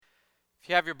If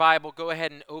you have your Bible, go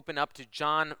ahead and open up to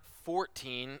John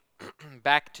 14,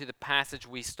 back to the passage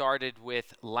we started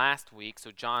with last week.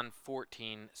 So, John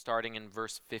 14, starting in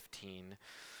verse 15.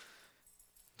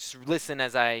 Just listen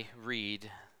as I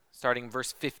read, starting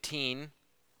verse 15.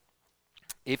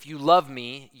 If you love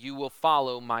me, you will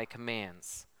follow my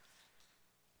commands.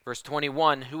 Verse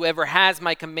 21, whoever has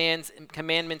my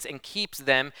commandments and keeps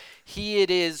them, he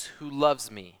it is who loves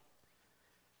me.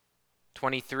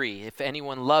 23, if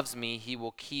anyone loves me, he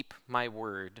will keep my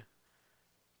word.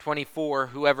 24,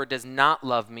 whoever does not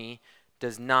love me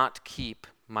does not keep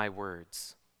my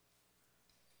words.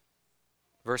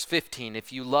 Verse 15,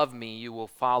 if you love me, you will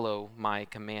follow my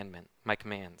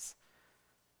commands.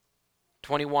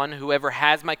 21, whoever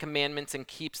has my commandments and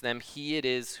keeps them, he it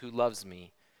is who loves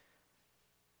me.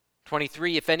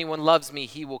 23, if anyone loves me,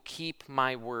 he will keep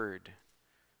my word.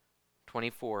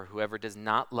 24, whoever does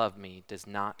not love me does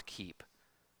not keep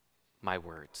my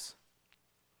words.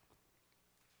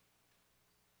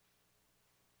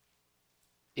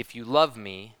 If you love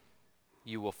me,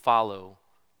 you will follow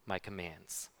my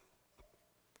commands.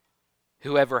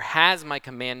 Whoever has my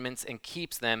commandments and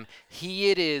keeps them,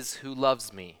 he it is who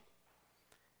loves me.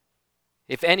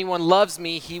 If anyone loves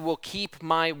me, he will keep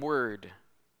my word.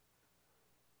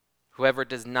 Whoever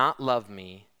does not love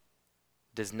me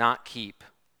does not keep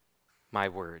my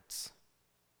words.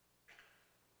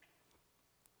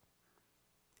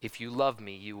 If you love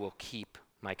me, you will keep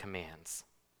my commands.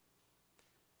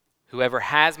 Whoever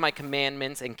has my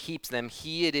commandments and keeps them,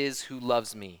 he it is who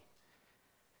loves me.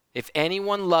 If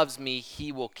anyone loves me,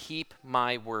 he will keep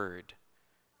my word.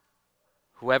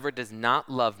 Whoever does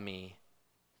not love me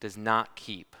does not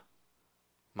keep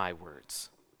my words.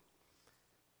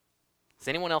 Is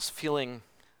anyone else feeling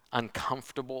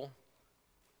uncomfortable?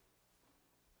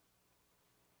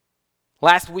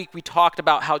 Last week we talked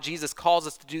about how Jesus calls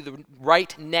us to do the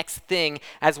right next thing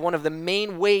as one of the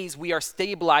main ways we are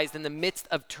stabilized in the midst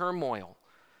of turmoil.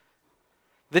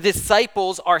 The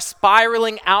disciples are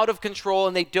spiraling out of control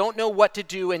and they don't know what to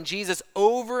do, and Jesus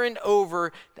over and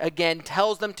over again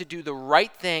tells them to do the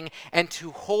right thing and to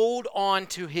hold on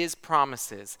to his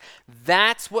promises.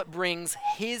 That's what brings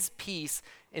his peace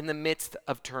in the midst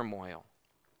of turmoil.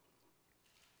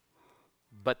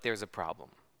 But there's a problem.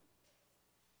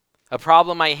 A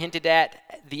problem I hinted at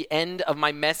the end of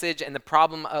my message, and the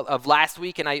problem of last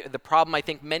week, and the problem I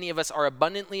think many of us are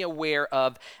abundantly aware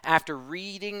of after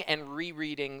reading and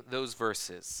rereading those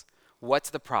verses. What's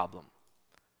the problem?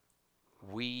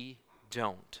 We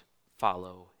don't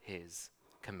follow his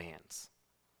commands.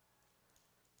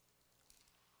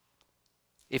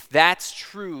 If that's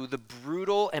true, the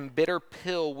brutal and bitter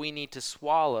pill we need to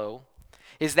swallow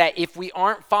is that if we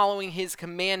aren't following his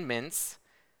commandments,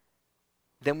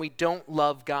 then we don't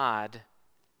love God,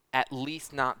 at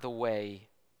least not the way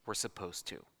we're supposed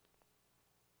to.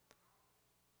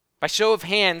 By show of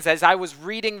hands, as I was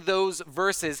reading those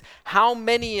verses, how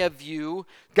many of you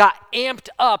got amped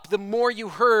up the more you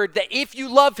heard that if you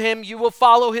love him, you will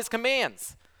follow his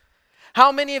commands?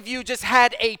 How many of you just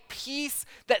had a peace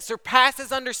that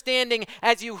surpasses understanding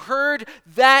as you heard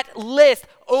that list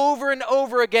over and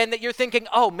over again, that you're thinking,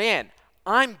 oh man,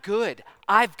 I'm good,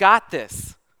 I've got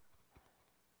this?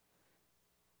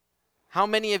 How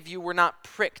many of you were not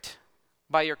pricked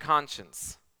by your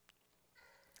conscience?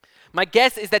 My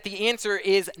guess is that the answer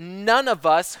is none of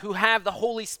us who have the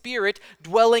Holy Spirit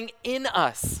dwelling in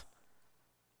us.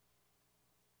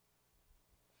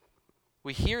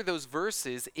 We hear those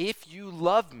verses, if you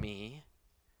love me,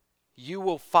 you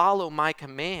will follow my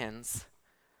commands.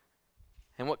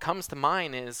 And what comes to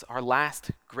mind is our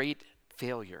last great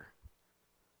failure.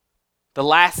 The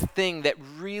last thing that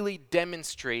really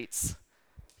demonstrates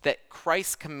that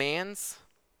Christ's commands,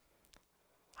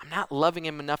 I'm not loving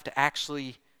him enough to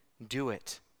actually do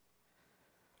it.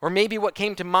 Or maybe what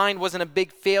came to mind wasn't a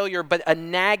big failure, but a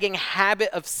nagging habit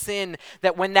of sin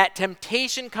that when that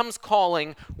temptation comes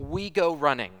calling, we go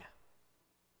running.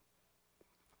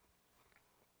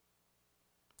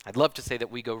 I'd love to say that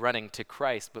we go running to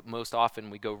Christ, but most often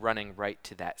we go running right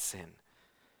to that sin.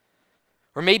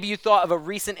 Or maybe you thought of a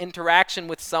recent interaction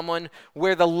with someone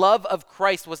where the love of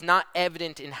Christ was not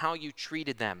evident in how you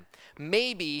treated them.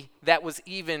 Maybe that was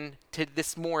even to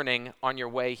this morning on your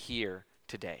way here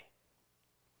today.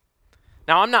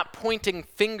 Now, I'm not pointing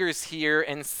fingers here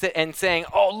and saying,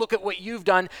 oh, look at what you've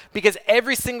done, because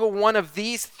every single one of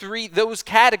those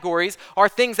categories are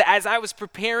things that as I was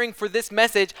preparing for this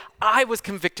message, I was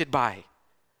convicted by.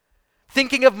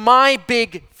 Thinking of my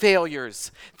big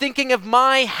failures, thinking of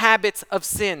my habits of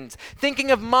sins,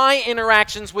 thinking of my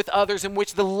interactions with others in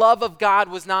which the love of God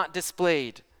was not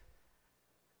displayed.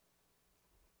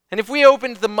 And if we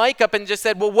opened the mic up and just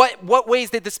said, well, what ways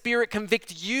did the Spirit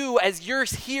convict you as you're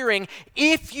hearing,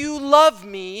 if you love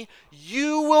me,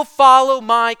 you will follow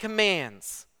my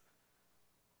commands.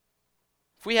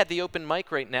 If we had the open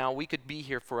mic right now, we could be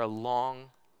here for a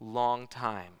long, long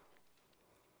time.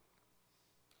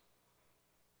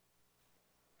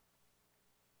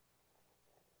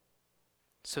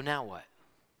 So now what?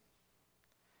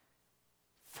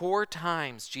 4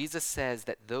 times Jesus says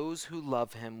that those who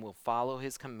love him will follow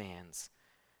his commands.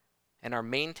 And our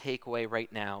main takeaway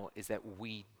right now is that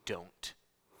we don't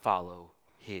follow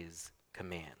his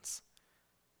commands.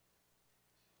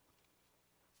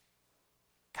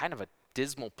 Kind of a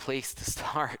dismal place to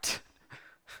start.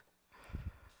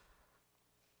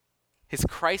 Is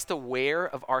Christ aware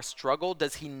of our struggle?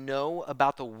 Does he know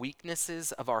about the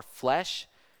weaknesses of our flesh?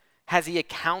 Has he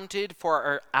accounted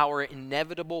for our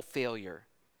inevitable failure?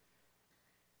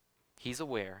 He's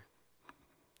aware.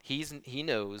 He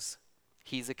knows.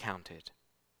 He's accounted.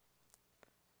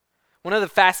 One of the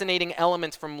fascinating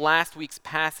elements from last week's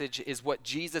passage is what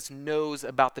Jesus knows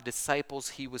about the disciples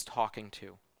he was talking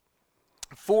to.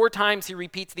 4 times he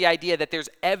repeats the idea that there's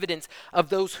evidence of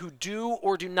those who do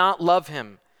or do not love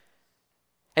him.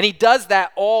 And he does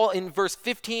that all in verse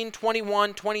 15,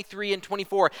 21, 23, and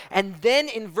 24. And then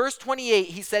in verse 28,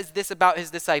 he says this about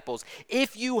his disciples.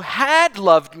 If you had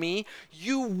loved me,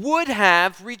 you would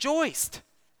have rejoiced.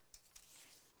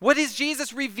 What is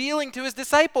Jesus revealing to his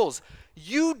disciples?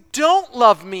 You don't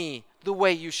love me the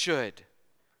way you should.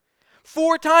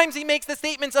 4 times he makes the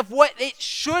statements of what it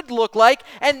should look like,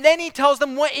 and then he tells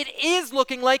them what it is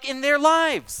looking like in their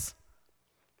lives.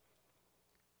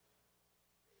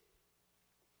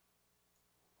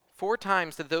 4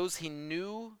 times to those he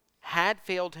knew had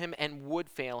failed him and would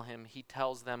fail him, he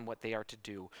tells them what they are to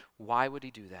do. Why would he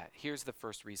do that? Here's the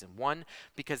first reason. 1,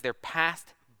 because their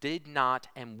past did not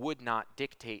and would not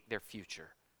dictate their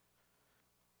future.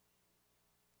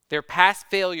 Their past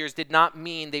failures did not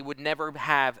mean they would never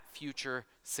have future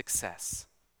success.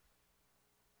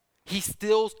 He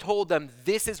still told them,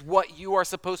 this is what you are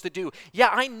supposed to do. Yeah,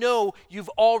 I know you've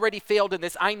already failed in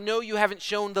this. I know you haven't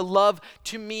shown the love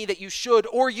to me that you should,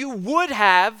 or you would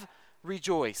have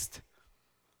rejoiced.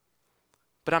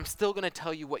 But I'm still going to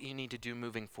tell you what you need to do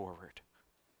moving forward.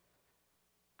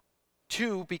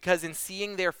 2, because in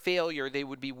seeing their failure, they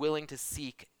would be willing to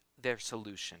seek their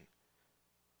solution.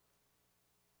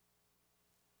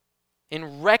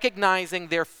 In recognizing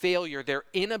their failure, their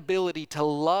inability to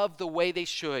love the way they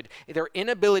should, their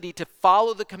inability to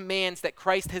follow the commands that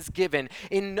Christ has given,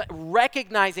 in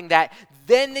recognizing that,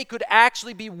 then they could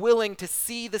actually be willing to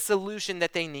see the solution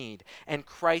that they need. And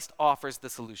Christ offers the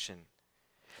solution.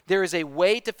 There is a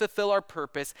way to fulfill our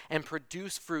purpose and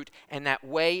produce fruit, and that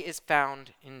way is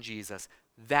found in Jesus.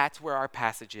 That's where our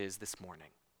passage is this morning.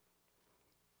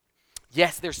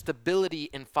 Yes, there's stability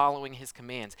in following his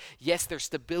commands. Yes, there's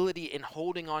stability in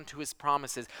holding on to his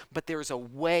promises, but there is a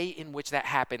way in which that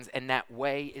happens, and that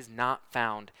way is not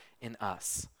found in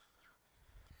us.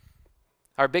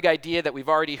 Our big idea that we've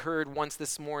already heard once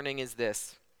this morning is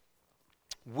this.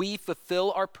 We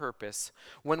fulfill our purpose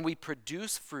when we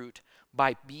produce fruit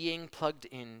by being plugged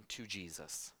into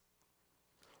Jesus.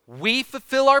 We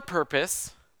fulfill our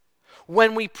purpose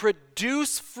when we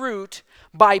produce fruit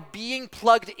by being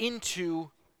plugged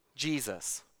into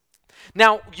Jesus.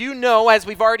 Now, you know, as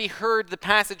we've already heard the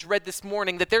passage read this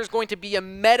morning, that there's going to be a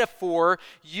metaphor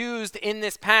used in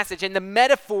this passage, and the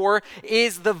metaphor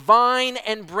is the vine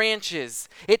and branches.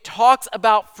 It talks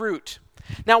about fruit.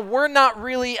 Now, we're not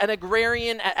really an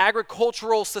agrarian,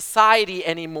 agricultural society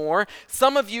anymore.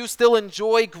 Some of you still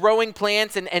enjoy growing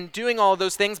plants and doing all of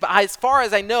those things, but as far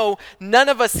as I know, none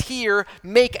of us here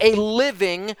make a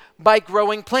living by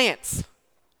growing plants.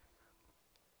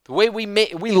 The way we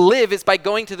live is by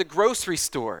going to the grocery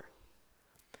store.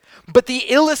 But the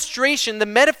illustration, the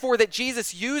metaphor that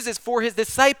Jesus uses for his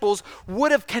disciples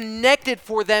would have connected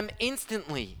for them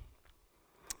instantly.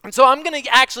 And so I'm going to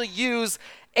actually use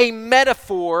a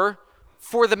metaphor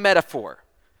for the metaphor.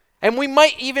 And we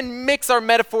might even mix our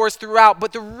metaphors throughout,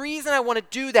 but the reason I want to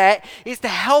do that is to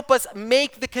help us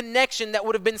make the connection that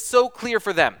would have been so clear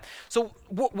for them. So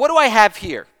what do I have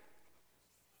here?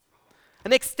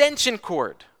 An extension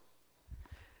cord.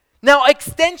 Now,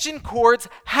 extension cords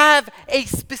have a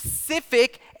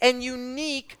specific and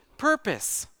unique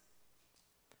purpose.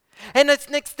 And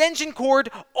an extension cord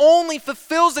only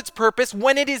fulfills its purpose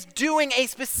when it is doing a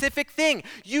specific thing.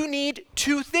 You need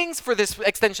 2 things for this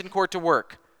extension cord to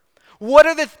work. What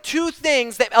are the 2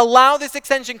 things that allow this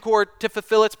extension cord to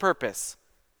fulfill its purpose?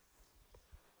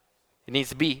 It needs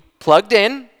to be plugged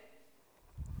in,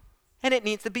 and it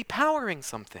needs to be powering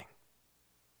something.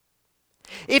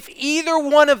 If either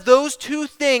one of those two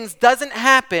things doesn't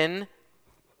happen,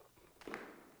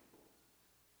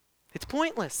 it's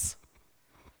pointless.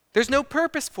 There's no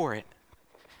purpose for it.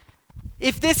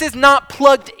 If this is not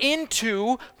plugged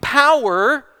into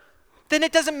power, then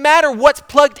it doesn't matter what's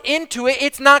plugged into it.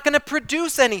 It's not going to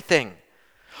produce anything.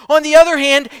 On the other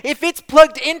hand, if it's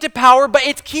plugged into power, but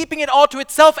it's keeping it all to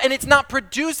itself and it's not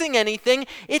producing anything,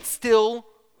 it's still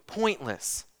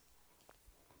pointless.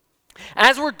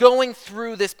 As we're going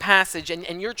through this passage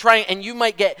and you're trying, and you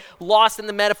might get lost in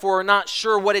the metaphor or not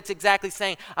sure what it's exactly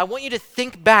saying, I want you to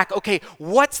think back, okay,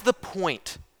 what's the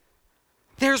point?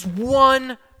 There's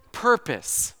one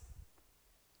purpose.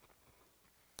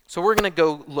 So we're going to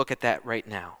go look at that right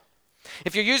now.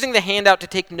 If you're using the handout to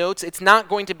take notes, it's not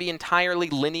going to be entirely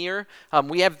linear.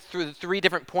 We have through the 3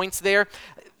 different points there.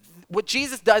 What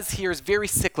Jesus does here is very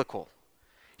cyclical.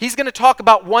 He's going to talk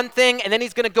about one thing, and then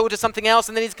he's going to go to something else,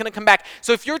 and then he's going to come back.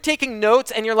 So if you're taking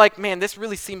notes and you're like, man, this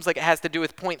really seems like it has to do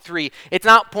with point 3, it's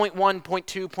not point 1, point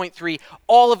 2, point 3.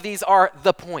 All of these are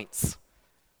the points.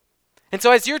 And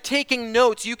so as you're taking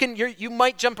notes, you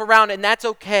might jump around, and that's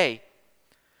okay.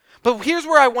 But here's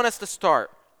where I want us to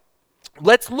start.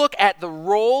 Let's look at the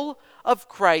role of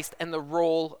Christ and the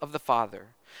role of the Father.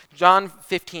 John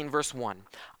 15, verse 1.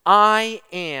 I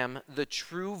am the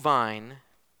true vine,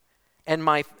 and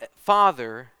my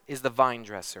Father is the vine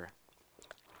dresser.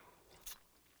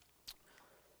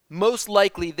 Most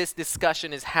likely this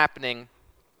discussion is happening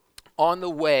on the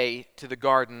way to the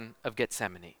Garden of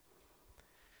Gethsemane.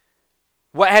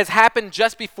 What has happened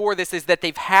just before this is that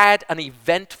they've had an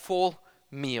eventful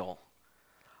meal.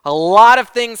 A lot of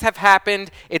things have happened.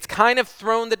 It's kind of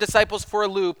thrown the disciples for a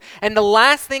loop. And the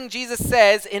last thing Jesus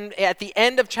says at the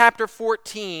end of chapter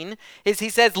 14 is he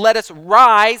says, let us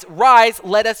rise,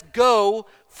 let us go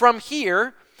from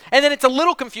here. And then it's a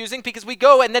little confusing because we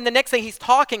go and then the next thing he's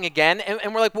talking again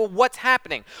and we're like, well, what's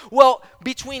happening? Well,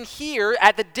 between here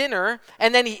at the dinner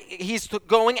and then he's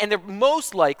going and they're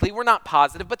most likely, we're not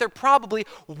positive, but they're probably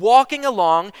walking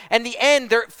along and the end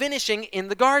they're finishing in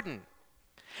the garden.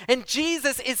 And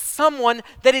Jesus is someone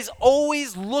that is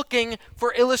always looking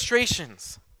for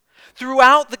illustrations.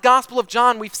 Throughout the Gospel of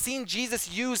John, we've seen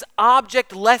Jesus use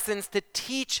object lessons to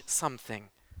teach something.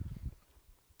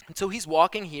 And so he's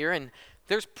walking here and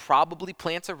there's probably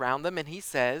plants around them, and he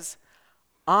says,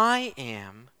 I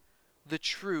am the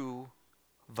true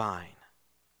vine.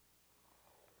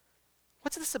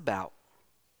 What's this about?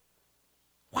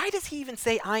 Why does he even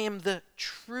say, I am the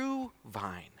true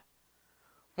vine?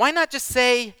 Why not just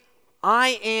say,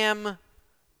 I am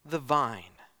the vine?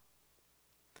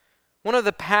 One of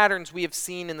the patterns we have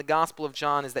seen in the Gospel of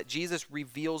John is that Jesus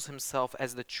reveals himself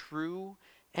as the true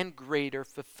and greater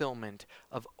fulfillment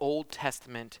of Old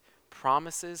Testament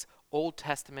promises, Old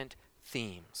Testament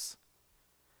themes.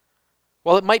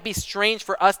 While it might be strange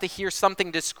for us to hear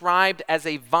something described as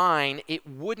a vine, it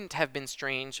wouldn't have been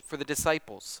strange for the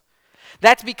disciples.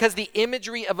 That's because the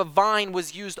imagery of a vine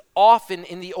was used often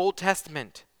in the Old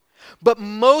Testament. But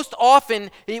most often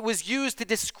it was used to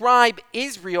describe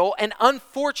Israel, and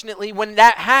unfortunately when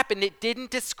that happened, it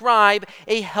didn't describe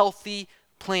a healthy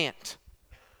plant.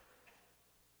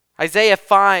 Isaiah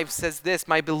 5 says this,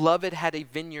 my beloved had a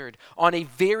vineyard on a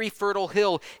very fertile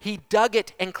hill. He dug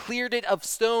it and cleared it of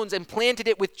stones and planted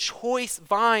it with choice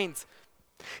vines.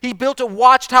 He built a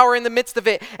watchtower in the midst of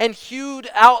it and hewed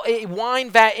out a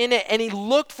wine vat in it, and he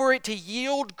looked for it to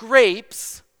yield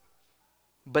grapes,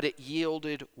 but it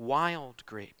yielded wild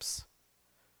grapes.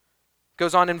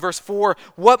 Goes on in verse 4,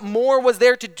 what more was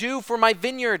there to do for my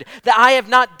vineyard that I have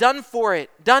not done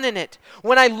in it?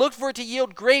 When I looked for it to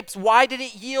yield grapes, why did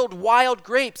it yield wild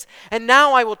grapes? And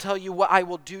now I will tell you what I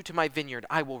will do to my vineyard.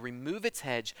 I will remove its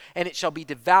hedge, and it shall be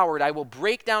devoured. I will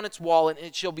break down its wall, and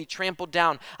it shall be trampled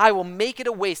down. I will make it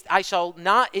a waste. It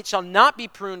shall not be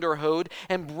pruned or hoed,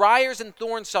 and briars and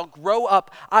thorns shall grow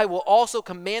up. I will also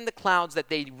command the clouds that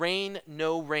they rain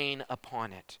no rain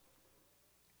upon it.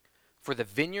 For the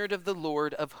vineyard of the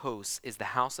Lord of hosts is the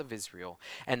house of Israel,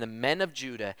 and the men of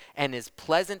Judah, and his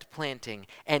pleasant planting.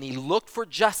 And he looked for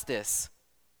justice,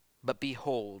 but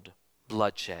behold,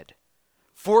 bloodshed.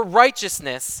 For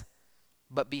righteousness,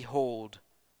 but behold,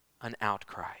 an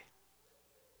outcry.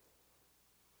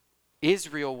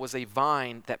 Israel was a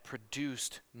vine that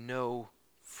produced no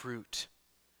fruit.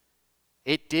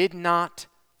 It did not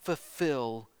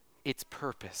fulfill its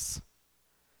purpose.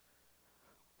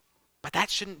 But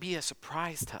that shouldn't be a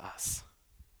surprise to us.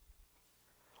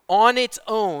 On its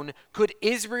own, could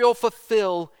Israel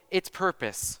fulfill its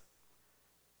purpose?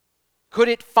 Could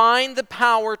it find the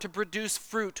power to produce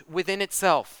fruit within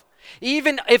itself?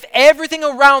 Even if everything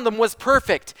around them was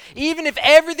perfect, even if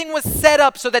everything was set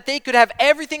up so that they could have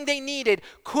everything they needed,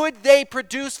 could they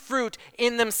produce fruit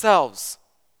in themselves?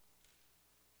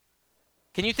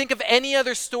 Can you think of any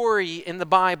other story in the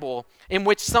Bible in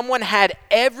which someone had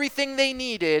everything they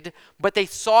needed, but they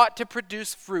sought to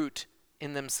produce fruit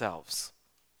in themselves?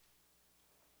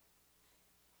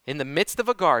 In the midst of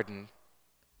a garden,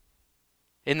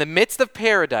 in the midst of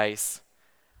paradise,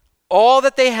 all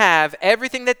that they have,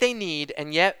 everything that they need,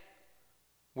 and yet,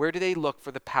 where do they look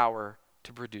for the power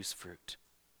to produce fruit?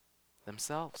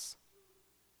 Themselves.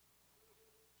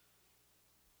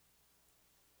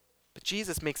 But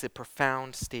Jesus makes a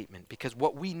profound statement, because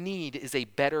what we need is a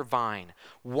better vine,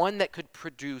 one that could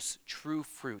produce true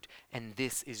fruit, and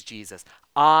this is Jesus.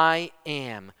 I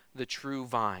am the true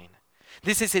vine.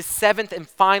 This is his seventh and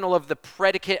final of the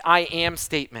predicate I am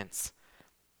statements.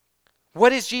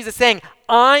 What is Jesus saying?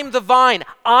 I'm the vine.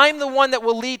 I'm the one that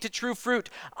will lead to true fruit.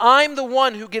 I'm the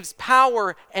one who gives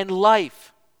power and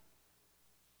life.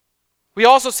 We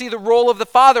also see the role of the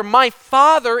Father. My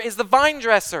Father is the vine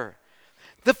dresser.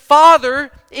 The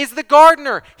Father is the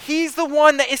gardener. He's the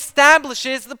one that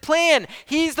establishes the plan.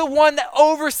 He's the one that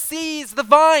oversees the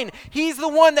vine. He's the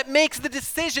one that makes the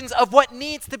decisions of what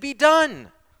needs to be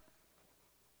done.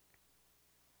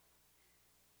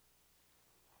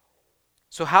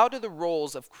 So how do the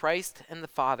roles of Christ and the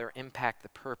Father impact the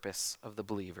purpose of the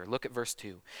believer? Look at verse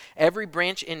 2. Every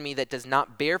branch in me that does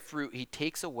not bear fruit, he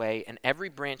takes away, and every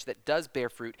branch that does bear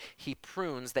fruit, he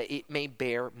prunes that it may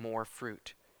bear more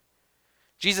fruit.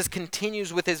 Jesus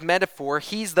continues with his metaphor.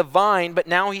 He's the vine, but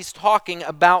now he's talking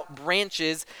about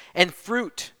branches and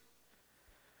fruit.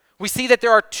 We see that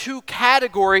there are two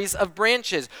categories of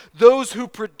branches, those who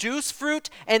produce fruit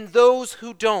and those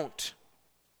who don't.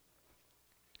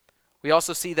 We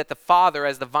also see that the Father,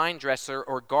 as the vine dresser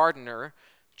or gardener,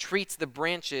 treats the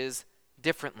branches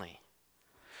differently.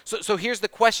 So here's the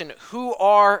question: who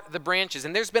are the branches?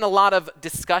 And there's been a lot of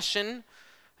discussion,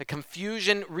 a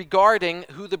confusion regarding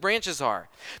who the branches are.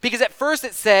 Because at first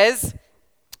it says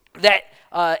that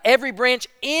every branch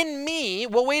in me,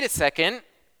 well, wait a second,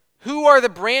 who are the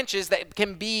branches that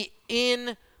can be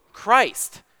in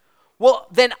Christ? Well,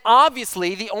 then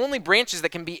obviously the only branches that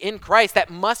can be in Christ,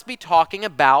 that must be talking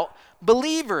about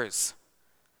believers.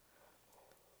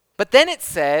 But then it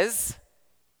says,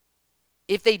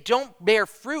 if they don't bear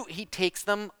fruit, he takes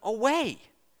them away.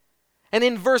 And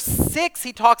in verse 6,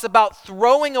 he talks about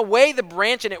throwing away the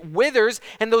branch and it withers,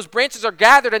 and those branches are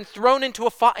gathered and thrown into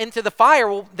the fire.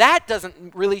 Well, that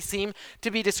doesn't really seem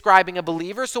to be describing a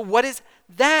believer. So what is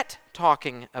that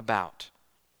talking about?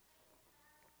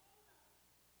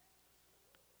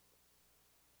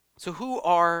 So who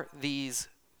are these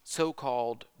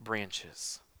so-called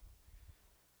branches?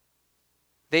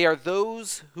 They are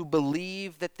those who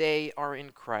believe that they are in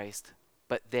Christ,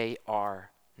 but they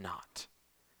are not.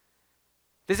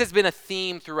 This has been a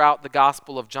theme throughout the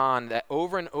Gospel of John, that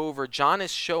over and over, John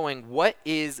is showing what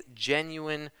is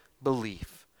genuine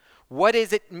belief. What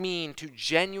does it mean to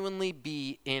genuinely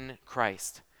be in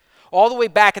Christ? All the way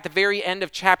back at the very end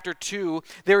of chapter 2,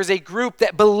 there is a group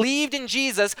that believed in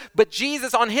Jesus, but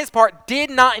Jesus on his part did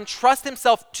not entrust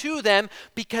himself to them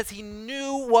because he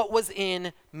knew what was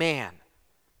in man.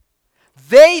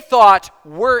 They thought,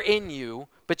 we're in you,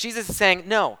 but Jesus is saying,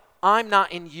 no, I'm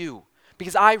not in you,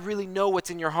 because I really know what's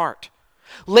in your heart.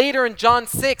 Later in John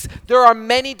 6, there are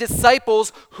many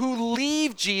disciples who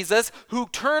leave Jesus, who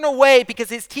turn away because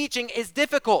his teaching is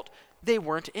difficult. They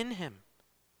weren't in him.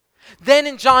 Then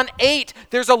in John 8,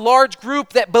 there's a large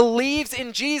group that believes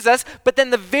in Jesus, but then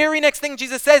the very next thing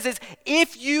Jesus says is,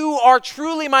 if you are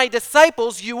truly my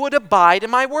disciples, you would abide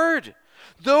in my word.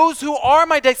 Those who are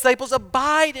my disciples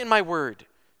abide in my word.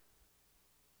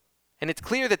 And it's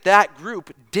clear that that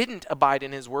group didn't abide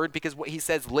in his word, because what he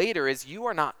says later is, you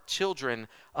are not children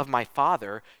of my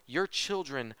Father, you're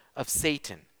children of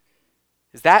Satan.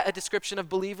 Is that a description of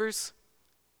believers?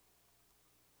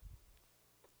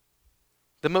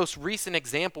 The most recent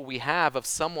example we have of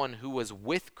someone who was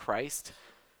with Christ,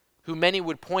 who many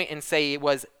would point and say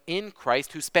was in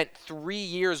Christ, who spent 3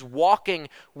 years walking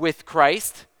with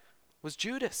Christ, was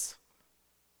Judas.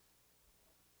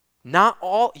 Not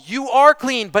all, you are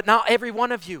clean, but not every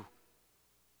one of you.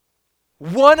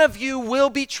 One of you will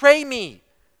betray me.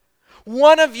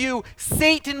 One of you,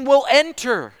 Satan will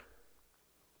enter.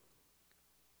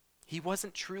 He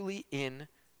wasn't truly in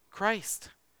Christ.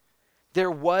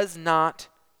 There was not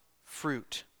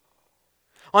fruit.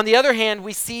 On the other hand,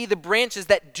 we see the branches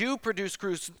that do produce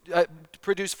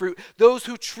fruit, those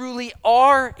who truly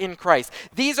are in Christ.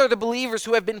 These are the believers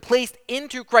who have been placed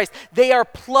into Christ. They are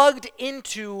plugged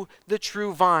into the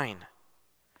true vine.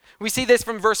 We see this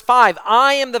from verse 5.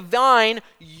 I am the vine,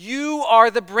 you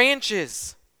are the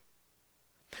branches.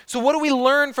 So what do we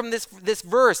learn from this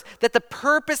verse? That the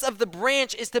purpose of the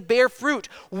branch is to bear fruit.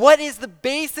 What is the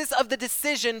basis of the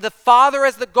decision the Father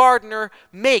as the gardener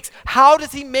makes? How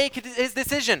does he make his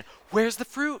decision? Where's the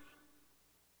fruit?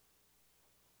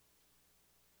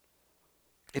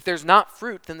 If there's not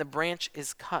fruit, then the branch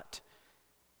is cut.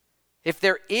 If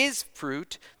there is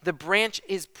fruit, the branch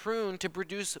is pruned to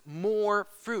produce more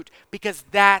fruit, because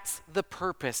that's the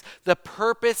purpose. The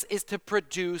purpose is to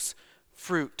produce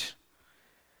fruit.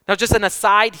 Now, just an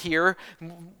aside here,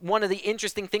 one of the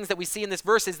interesting things that we see in this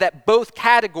verse is that both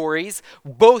categories,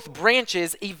 both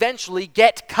branches eventually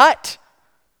get cut.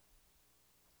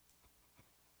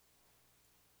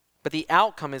 But the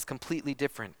outcome is completely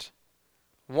different.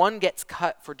 One gets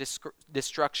cut for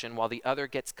destruction while the other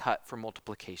gets cut for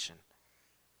multiplication.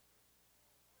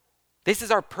 This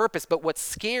is our purpose, but what's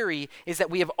scary is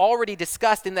that we have already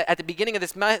discussed at the beginning of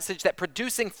this message that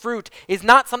producing fruit is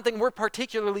not something we're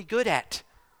particularly good at.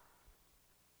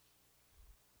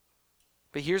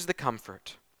 But here's the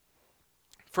comfort.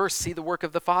 First, see the work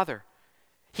of the Father.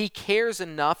 He cares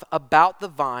enough about the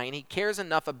vine, he cares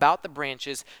enough about the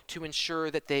branches to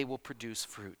ensure that they will produce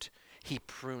fruit. He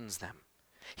prunes them.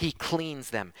 He cleans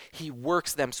them. He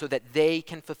works them so that they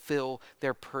can fulfill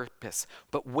their purpose.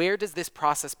 But where does this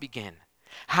process begin?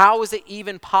 How is it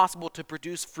even possible to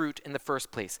produce fruit in the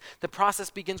first place? The process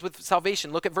begins with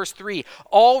salvation. Look at verse 3.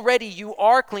 Already you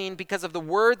are clean because of the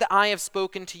word that I have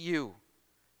spoken to you.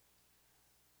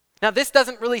 Now, this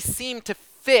doesn't really seem to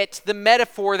fit the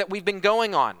metaphor that we've been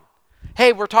going on.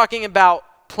 Hey, we're talking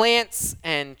about plants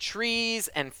and trees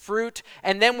and fruit,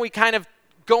 and then we kind of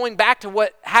going back to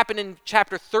what happened in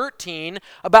chapter 13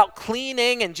 about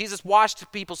cleaning, and Jesus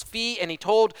washed people's feet, and he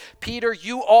told Peter,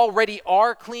 you already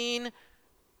are clean.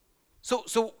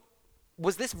 So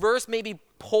was this verse maybe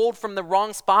pulled from the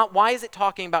wrong spot? Why is it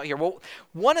talking about here? Well,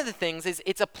 one of the things is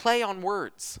it's a play on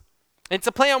words. It's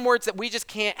a play on words that we just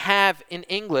can't have in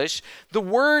English. The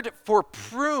word for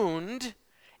pruned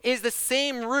is the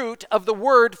same root of the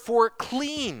word for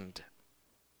cleaned.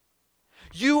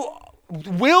 You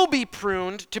will be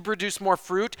pruned to produce more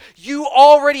fruit. You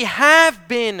already have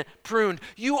been pruned.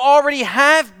 You already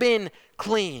have been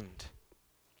cleaned.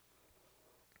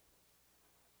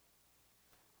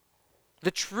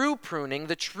 The true pruning,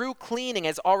 the true cleaning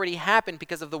has already happened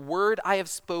because of the word I have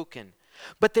spoken.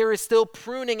 But there is still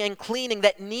pruning and cleaning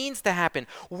that needs to happen.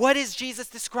 What is Jesus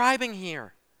describing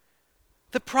here?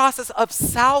 The process of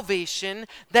salvation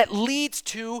that leads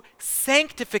to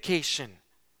sanctification.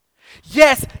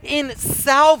 Yes, in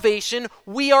salvation,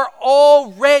 we are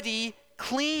already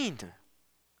clean.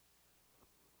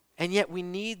 And yet we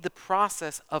need the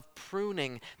process of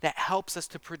pruning that helps us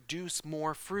to produce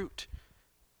more fruit.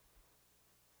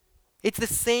 It's the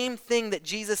same thing that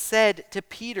Jesus said to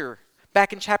Peter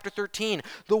back in chapter 13.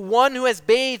 The one who has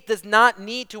bathed does not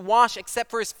need to wash except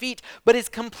for his feet, but is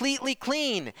completely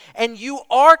clean. And you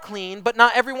are clean, but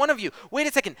not every one of you. Wait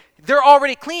a second. They're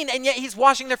already clean, and yet he's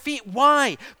washing their feet.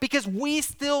 Why? Because we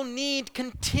still need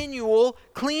continual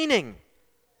cleaning.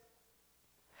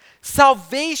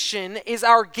 Salvation is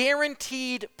our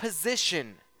guaranteed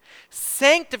position.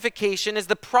 Sanctification is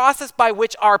the process by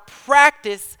which our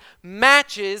practice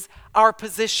matches our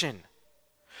position.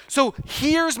 So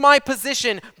here's my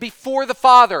position before the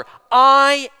Father.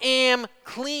 I am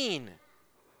clean.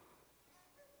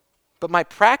 But my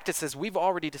practice, as we've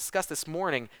already discussed this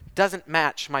morning, doesn't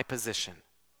match my position.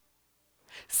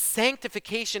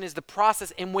 Sanctification is the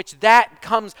process in which that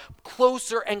comes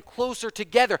closer and closer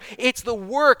together. It's the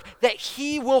work that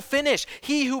he will finish.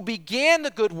 He who began the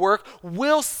good work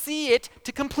will see it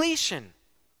to completion.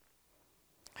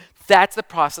 That's the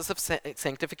process of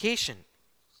sanctification.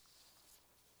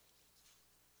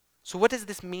 So what does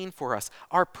this mean for us?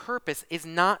 Our purpose is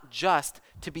not just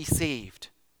to be saved.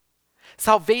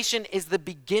 Salvation is the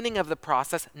beginning of the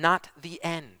process, not the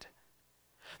end.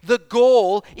 The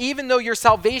goal, even though your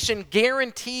salvation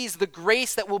guarantees the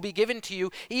grace that will be given to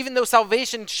you, even though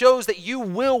salvation shows that you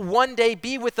will one day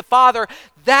be with the Father,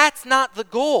 that's not the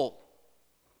goal.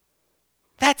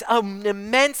 That's an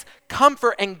immense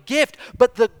comfort and gift,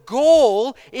 but the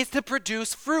goal is to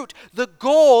produce fruit. The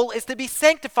goal is to be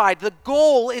sanctified. The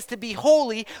goal is to be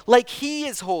holy like he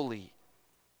is holy.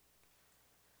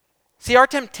 See, our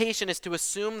temptation is to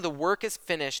assume the work is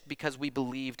finished because we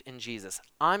believed in Jesus.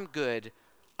 I'm good.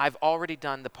 I've already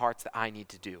done the parts that I need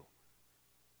to do.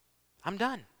 I'm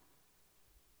done.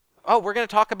 Oh, we're going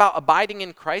to talk about abiding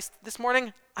in Christ this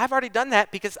morning? I've already done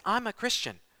that because I'm a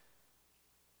Christian.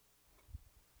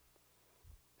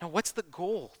 Now, what's the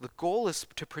goal? The goal is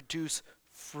to produce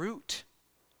fruit.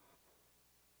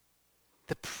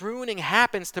 The pruning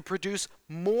happens to produce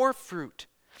more fruit.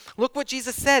 Look what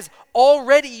Jesus says.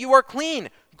 Already you are clean.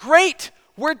 Great.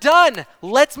 We're done.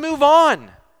 Let's move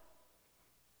on.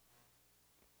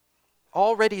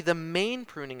 Already the main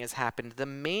pruning has happened, the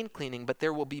main cleaning, but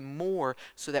there will be more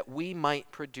so that we might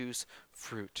produce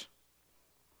fruit.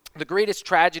 The greatest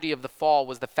tragedy of the fall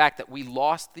was the fact that we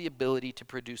lost the ability to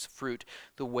produce fruit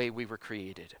the way we were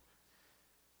created.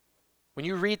 When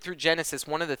you read through Genesis,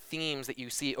 one of the themes that you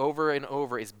see over and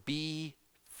over is be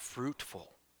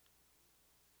fruitful.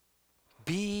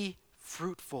 Be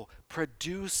fruitful.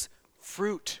 Produce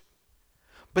fruit.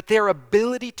 But their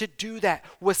ability to do that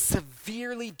was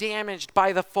severely damaged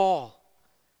by the fall.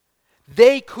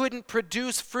 They couldn't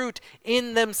produce fruit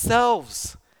in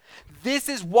themselves. This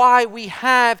is why we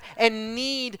have and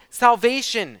need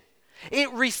salvation.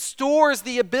 It restores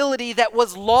the ability that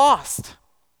was lost.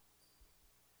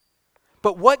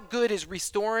 But what good is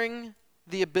restoring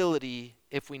the ability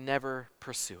if we never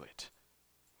pursue it?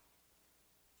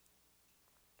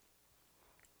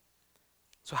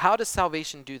 So how does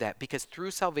salvation do that? Because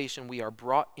through salvation we are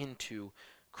brought into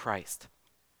Christ.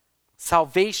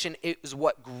 Salvation is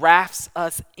what grafts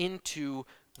us into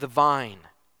the vine.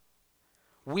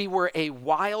 We were a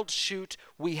wild shoot.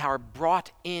 We are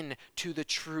brought in to the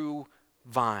true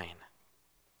vine.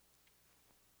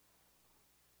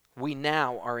 We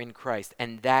now are in Christ,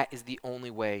 and that is the only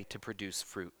way to produce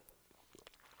fruit.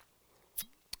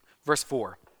 Verse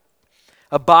 4.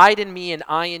 Abide in me and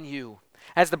I in you.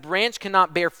 As the branch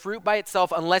cannot bear fruit by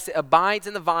itself unless it abides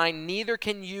in the vine, neither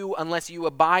can you unless you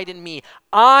abide in me.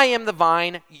 I am the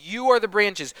vine, you are the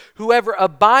branches. Whoever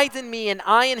abides in me and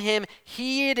I in him,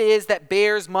 he it is that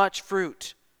bears much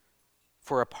fruit.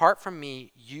 For apart from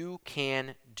me, you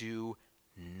can do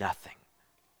nothing.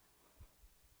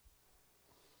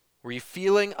 Were you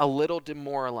feeling a little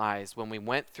demoralized when we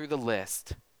went through the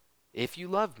list? If you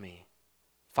love me,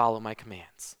 follow my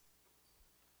commands.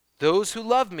 Those who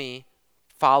love me,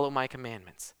 follow my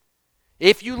commandments.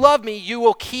 If you love me, you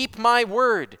will keep my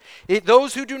word.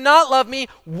 Those who do not love me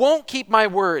won't keep my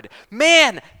word.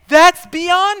 Man, that's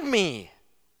beyond me.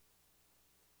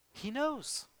 He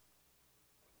knows.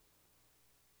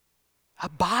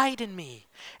 Abide in me,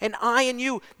 and I in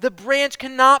you. The branch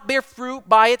cannot bear fruit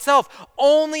by itself.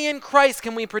 Only in Christ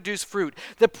can we produce fruit.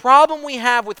 The problem we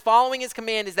have with following his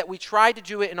command is that we try to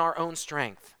do it in our own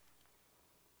strength.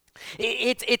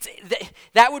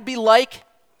 That would be like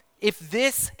if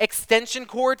this extension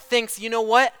cord thinks, you know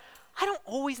what? I don't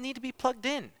always need to be plugged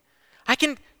in. I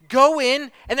can go in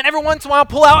and then every once in a while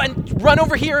pull out and run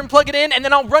over here and plug it in, and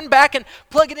then I'll run back and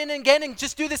plug it in again and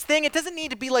just do this thing. It doesn't need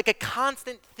to be like a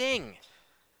constant thing.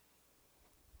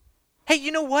 Hey,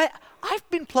 you know what? I've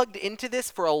been plugged into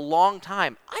this for a long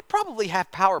time. I probably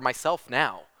have power myself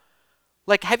now.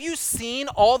 Like, have you seen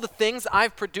all the things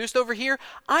I've produced over here?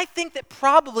 I think that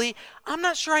probably, I'm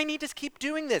not sure I need to keep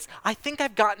doing this. I think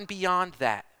I've gotten beyond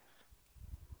that.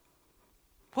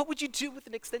 What would you do with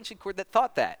an extension cord that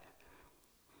thought that?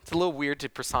 It's a little weird to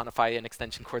personify an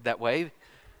extension cord that way.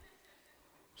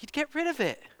 You'd get rid of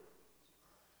it.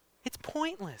 It's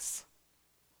pointless.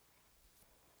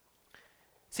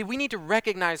 See, we need to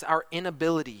recognize our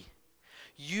inability.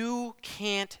 You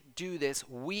can't do this.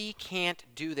 We can't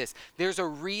do this. There's a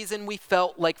reason we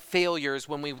felt like failures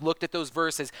when we looked at those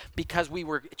verses, because we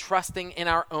were trusting in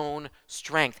our own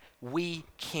strength. We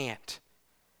can't.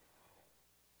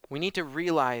 We need to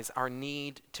realize our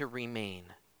need to remain.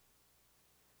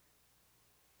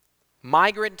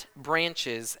 Migrant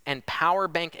branches and power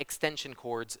bank extension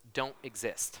cords don't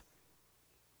exist.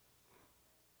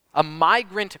 A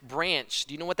migrant branch,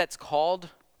 do you know what that's called?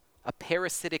 A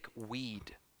parasitic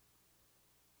weed.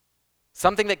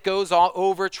 Something that goes all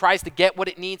over, tries to get what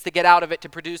it needs to get out of it to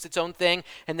produce its own thing,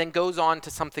 and then goes on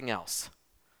to something else.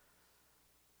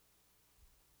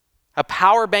 A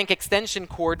power bank extension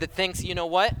cord that thinks, you know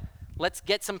what? Let's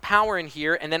get some power in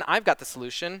here, and then I've got the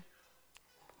solution.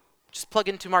 Just plug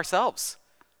into ourselves.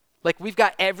 Like, we've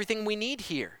got everything we need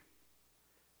here.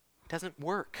 It doesn't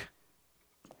work.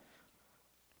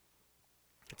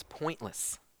 It's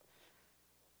pointless.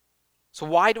 So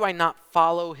why do I not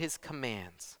follow his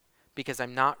commands? Because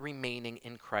I'm not remaining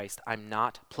in Christ. I'm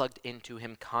not plugged into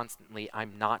him constantly.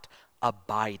 I'm not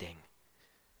abiding.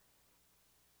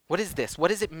 What is this? What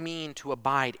does it mean to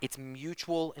abide? It's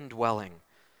mutual indwelling.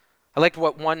 I liked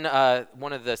what one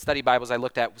of the study Bibles I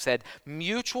looked at said,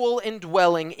 mutual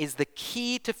indwelling is the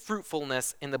key to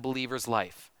fruitfulness in the believer's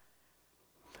life.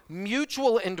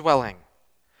 Mutual indwelling.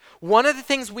 One of the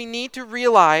things we need to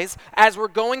realize as we're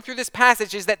going through this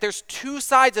passage is that there's two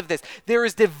sides of this. There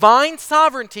is divine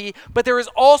sovereignty, but there is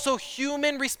also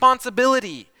human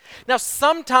responsibility. Now,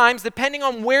 sometimes, depending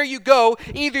on where you go,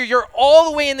 either you're all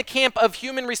the way in the camp of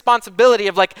human responsibility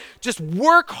of like, just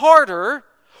work harder,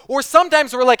 or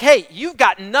sometimes we're like, hey, you've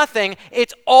got nothing,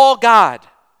 it's all God.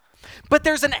 But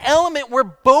there's an element where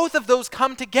both of those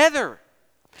come together.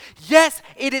 Yes,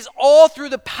 it is all through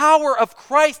the power of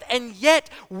Christ, and yet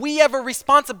we have a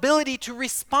responsibility to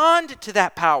respond to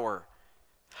that power.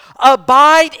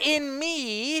 Abide in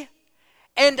me,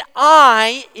 and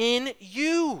I in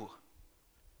you.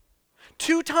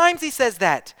 2 times he says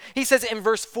that. He says it in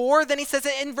verse 4, then he says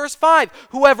it in verse 5.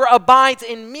 Whoever abides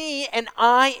in me, and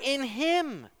I in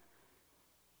him.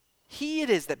 He it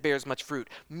is that bears much fruit.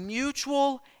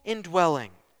 Mutual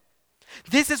indwelling.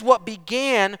 This is what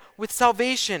began with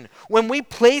salvation. When we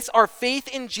place our faith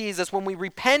in Jesus, when we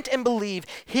repent and believe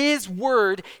his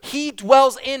word, he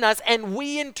dwells in us, and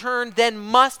we in turn then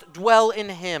must dwell in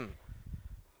him.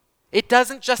 It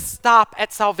doesn't just stop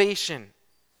at salvation.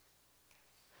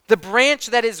 The branch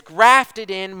that is grafted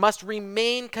in must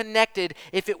remain connected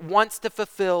if it wants to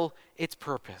fulfill its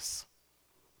purpose.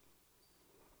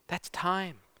 That's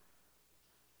time.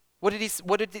 What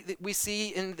did we see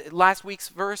in last week's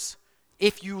verse?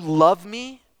 If you love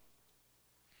me,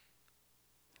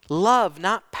 love,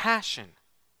 not passion.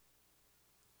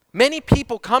 Many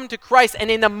people come to Christ, and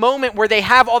in a moment where they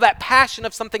have all that passion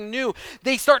of something new,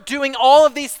 they start doing all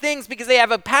of these things because they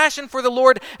have a passion for the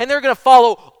Lord, and they're going to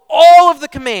follow all of the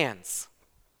commands.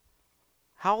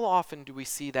 How often do we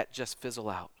see that just fizzle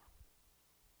out?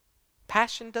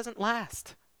 Passion doesn't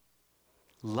last.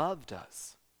 Love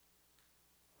does.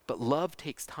 But love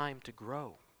takes time to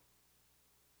grow.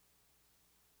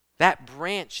 That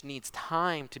branch needs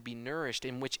time to be nourished,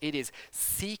 in which it is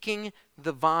seeking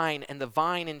the vine, and the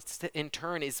vine in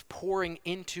turn is pouring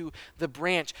into the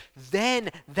branch.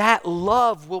 Then that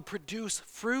love will produce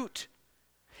fruit.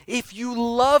 If you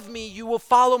love me, you will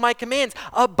follow my commands.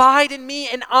 Abide in me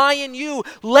and I in you.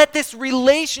 Let this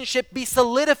relationship be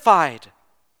solidified.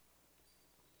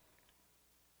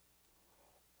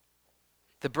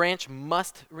 The branch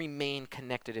must remain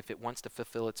connected if it wants to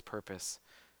fulfill its purpose.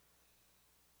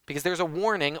 Because there's a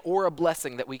warning or a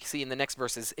blessing that we see in the next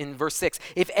verses. In verse 6,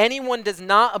 if anyone does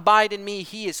not abide in me,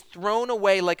 he is thrown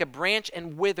away like a branch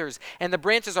and withers, and the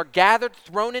branches are gathered,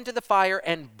 thrown into the fire,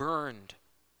 and burned.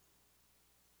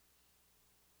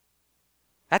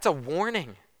 That's a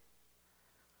warning.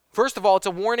 First of all, it's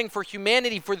a warning for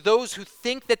humanity, for those who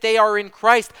think that they are in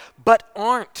Christ but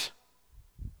aren't.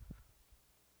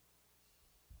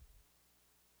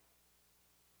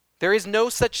 There is no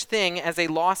such thing as a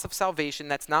loss of salvation.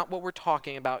 That's not what we're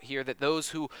talking about here, that those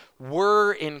who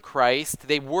were in Christ,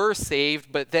 they were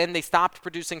saved, but then they stopped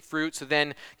producing fruit, so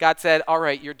then God said, all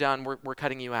right, you're done, we're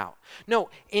cutting you out. No,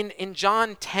 in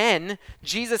John 10,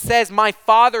 Jesus says, my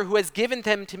Father who has given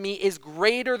them to me is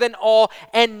greater than all,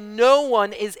 and no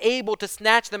one is able to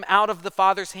snatch them out of the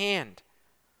Father's hand.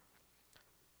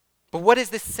 But what is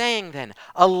this saying then?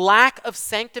 A lack of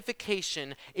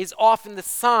sanctification is often the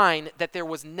sign that there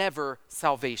was never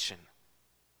salvation.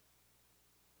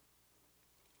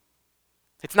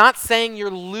 It's not saying you're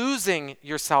losing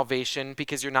your salvation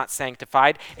because you're not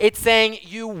sanctified. It's saying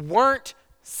you weren't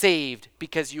saved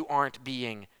because you aren't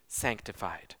being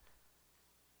sanctified.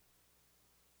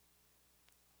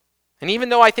 And even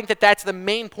though I think that that's the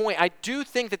main point, I do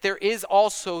think that there is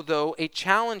also, though, a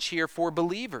challenge here for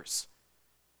believers.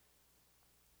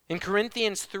 In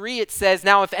Corinthians 3, it says,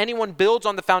 now if anyone builds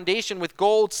on the foundation with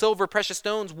gold, silver, precious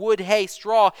stones, wood, hay,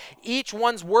 straw, each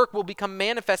one's work will become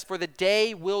manifest, for the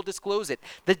day will disclose it.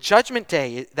 The judgment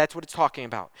day, that's what it's talking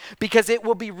about. Because it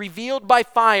will be revealed by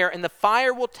fire, and the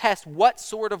fire will test what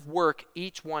sort of work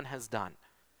each one has done.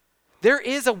 There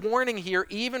is a warning here,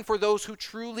 even for those who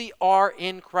truly are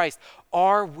in Christ.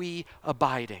 Are we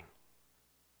abiding?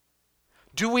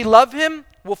 Do we love him?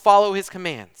 We'll follow his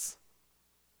commands.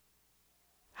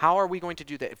 How are we going to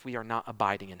do that if we are not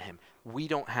abiding in him? We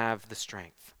don't have the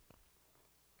strength.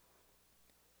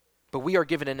 But we are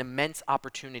given an immense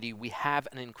opportunity. We have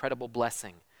an incredible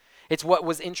blessing. It's what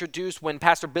was introduced when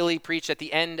Pastor Billy preached at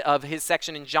the end of his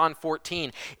section in John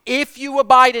 14. If you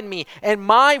abide in me and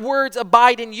my words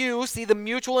abide in you, see the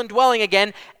mutual indwelling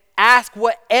again, ask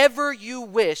whatever you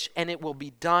wish and it will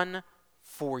be done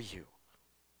for you.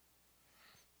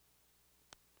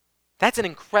 That's an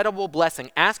incredible blessing.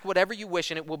 Ask whatever you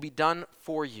wish and it will be done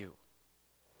for you.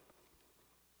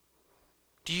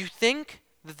 Do you think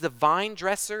that the vine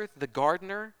dresser, the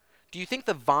gardener, do you think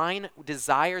the vine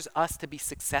desires us to be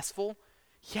successful?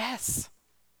 Yes.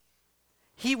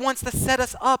 He wants to set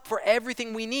us up for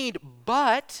everything we need,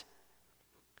 but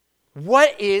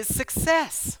what is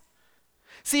success?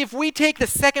 See, if we take the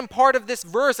second part of this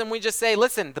verse and we just say,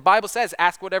 listen, the Bible says,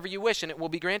 ask whatever you wish and it will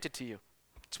be granted to you.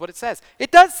 That's what it says.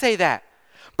 It does say that.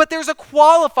 But there's a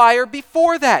qualifier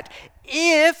before that.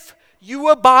 If you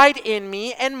abide in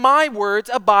me and my words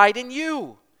abide in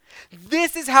you.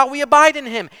 This is how we abide in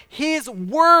him. His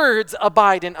words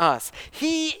abide in us.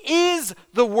 He is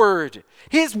the word.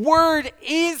 His word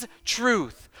is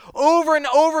truth. Over and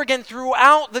over again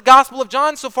throughout the Gospel of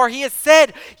John so far, he has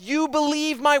said, you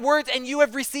believe my words and you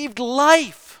have received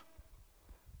life.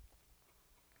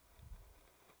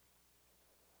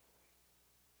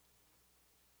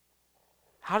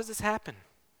 How does this happen?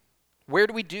 Where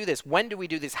do we do this? When do we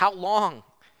do this? How long?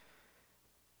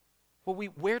 Well,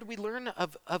 where do we learn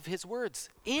of his words?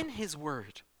 In his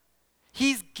word.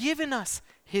 He's given us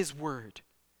his word.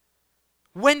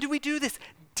 When do we do this?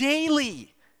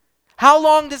 Daily. How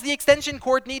long does the extension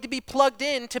cord need to be plugged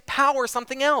in to power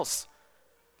something else?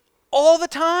 All the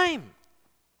time.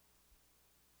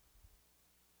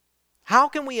 How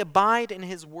can we abide in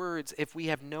his words if we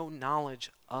have no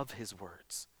knowledge of his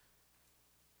words?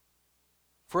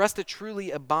 For us to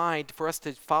truly abide, for us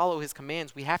to follow his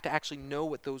commands, we have to actually know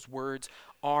what those words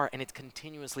are. And it's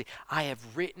continuously, I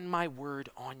have written my word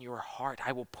on your heart.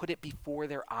 I will put it before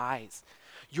their eyes.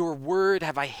 Your word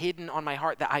have I hidden on my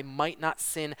heart that I might not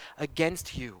sin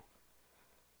against you.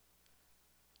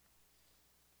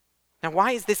 Now,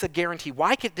 why is this a guarantee?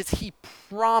 Why does he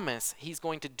promise he's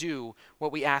going to do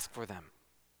what we ask of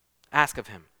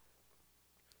him?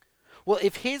 Well,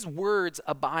 if his words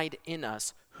abide in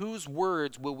us, whose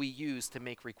words will we use to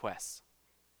make requests?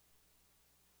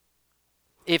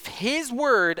 If his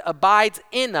word abides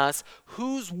in us,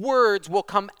 whose words will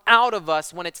come out of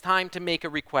us when it's time to make a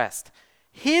request?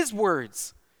 His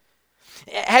words.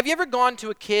 Have you ever gone to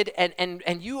a kid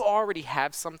and you already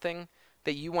have something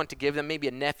that you want to give them, maybe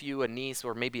a nephew, a niece,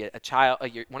 or maybe a child,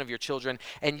 one of your children,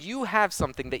 and you have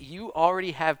something that you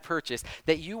already have purchased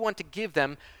that you want to give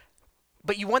them,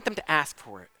 but you want them to ask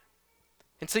for it.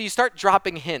 And so you start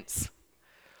dropping hints.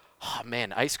 Oh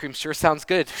man, ice cream sure sounds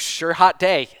good. Sure hot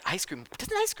day. Ice cream,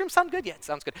 doesn't ice cream sound good? Yeah, it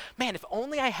sounds good. Man, if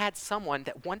only I had someone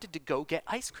that wanted to go get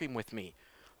ice cream with me.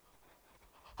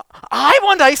 I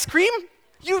want ice cream?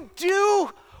 You do?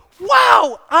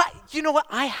 Wow, you know what?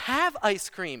 I have ice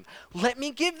cream. Let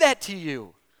me give that to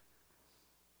you.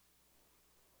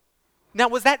 Now,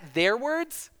 was that their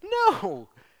words? No,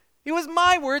 it was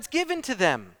my words given to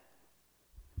them.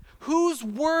 Whose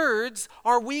words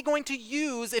are we going to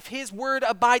use if his word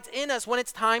abides in us when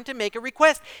it's time to make a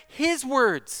request? His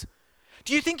words.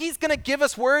 Do you think he's going to give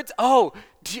us words? Oh,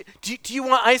 do you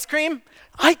want ice cream?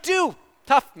 I do.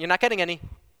 Tough, you're not getting any.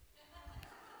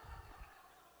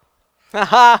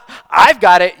 Haha, I've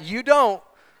got it, you don't.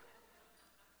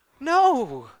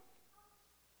 No.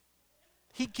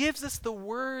 He gives us the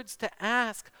words to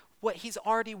ask what he's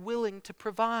already willing to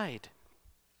provide.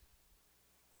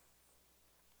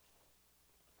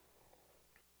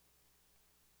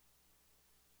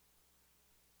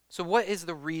 So what is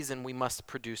the reason we must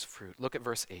produce fruit? Look at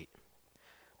verse 8.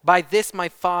 By this my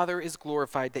Father is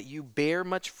glorified, that you bear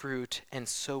much fruit and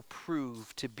so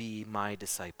prove to be my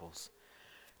disciples.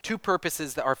 Two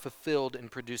purposes that are fulfilled in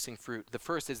producing fruit. The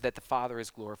first is that the Father is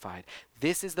glorified.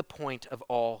 This is the point of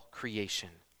all creation.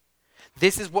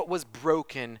 This is what was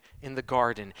broken in the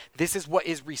garden. This is what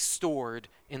is restored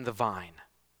in the vine.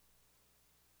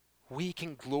 We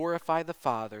can glorify the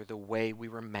Father the way we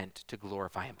were meant to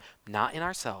glorify him. Not in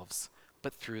ourselves,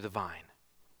 but through the vine.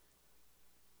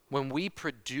 When we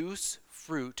produce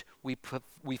fruit, we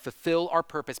fulfill our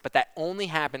purpose, but that only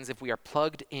happens if we are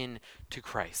plugged in to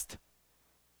Christ.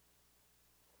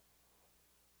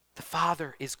 The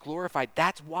Father is glorified.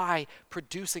 That's why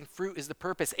producing fruit is the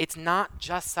purpose. It's not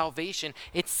just salvation,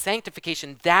 it's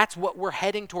sanctification. That's what we're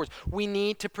heading towards. We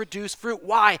need to produce fruit.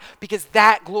 Why? Because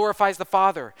that glorifies the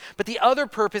Father. But the other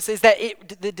purpose is that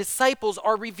the disciples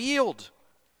are revealed.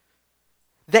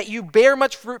 That you bear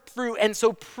much fruit and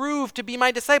so prove to be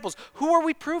my disciples. Who are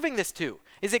we proving this to?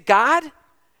 Is it God?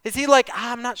 Is he like,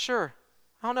 I'm not sure.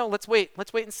 I don't know. Let's wait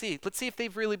and see. Let's see if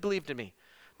they've really believed in me.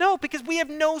 No, because we have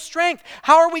no strength.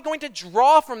 How are we going to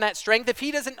draw from that strength if he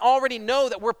doesn't already know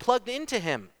that we're plugged into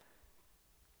him?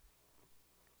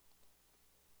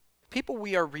 People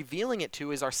we are revealing it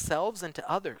to is ourselves and to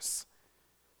others.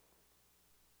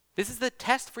 This is the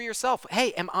test for yourself.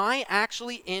 Hey, am I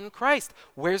actually in Christ?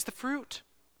 Where's the fruit?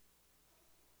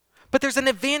 But there's an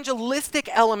evangelistic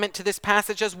element to this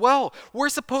passage as well. We're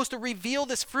supposed to reveal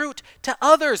this fruit to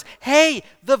others. Hey,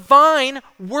 the vine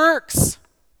works.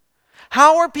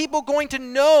 How are people going to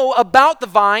know about the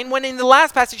vine when in the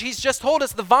last passage he's just told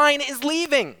us the vine is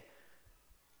leaving?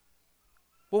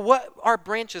 Well, what are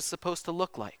branches supposed to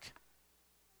look like?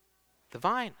 The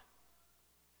vine.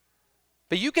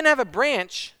 But you can have a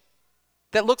branch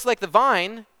that looks like the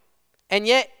vine, and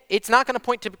yet it's not going to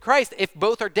point to Christ if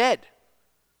both are dead.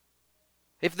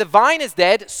 If the vine is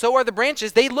dead, so are the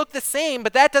branches. They look the same,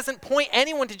 but that doesn't point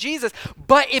anyone to Jesus.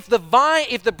 But if the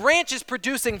branch is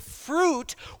producing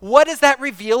fruit, what does that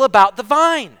reveal about the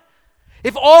vine?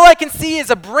 If all I can see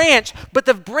is a branch, but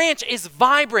the branch is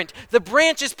vibrant, the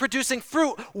branch is producing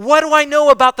fruit, what do I know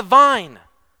about the vine?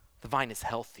 The vine is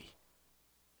healthy.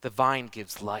 The vine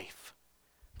gives life.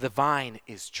 The vine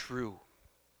is true.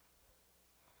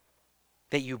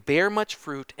 That you bear much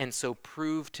fruit and so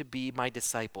prove to be my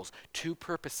disciples. Two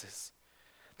purposes.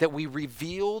 That we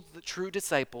reveal the true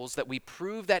disciples, that we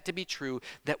prove that to be true,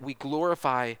 that we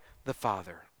glorify the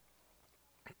Father.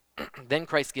 Then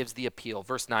Christ gives the appeal.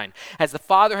 Verse 9. As the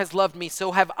Father has loved me,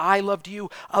 so have I loved you.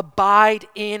 Abide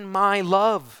in my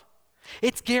love.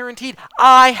 It's guaranteed.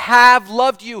 I have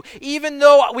loved you. Even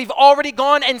though we've already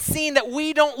gone and seen that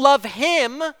we don't love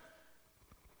him,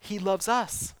 he loves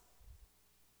us.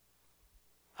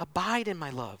 Abide in my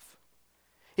love.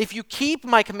 If you keep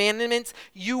my commandments,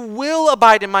 you will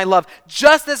abide in my love,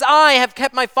 just as I have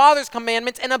kept my Father's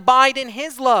commandments and abide in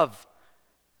his love.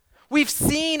 We've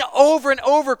seen over and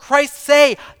over Christ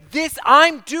say,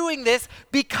 I'm doing this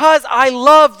because I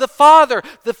love the Father.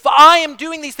 I am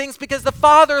doing these things because the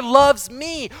Father loves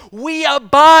me. We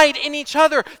abide in each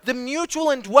other. The mutual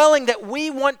indwelling that we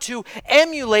want to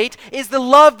emulate is the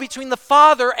love between the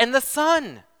Father and the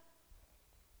Son.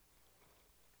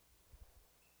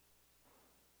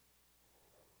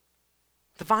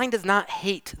 The vine does not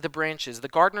hate the branches. The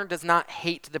gardener does not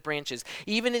hate the branches.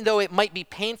 Even though it might be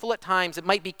painful at times, it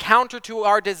might be counter to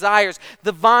our desires,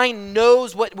 the vine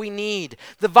knows what we need.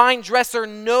 The vine dresser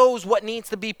knows what needs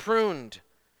to be pruned.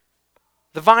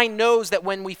 The vine knows that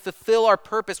when we fulfill our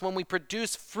purpose, when we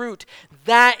produce fruit,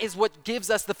 that is what gives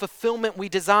us the fulfillment we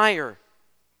desire.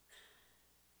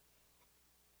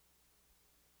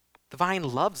 The vine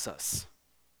loves us.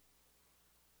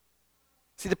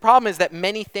 See, the problem is that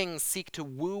many things seek to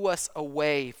woo us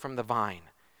away from the vine.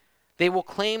 They will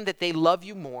claim that they love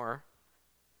you more.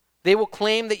 They will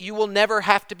claim that you will never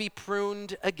have to be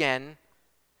pruned again.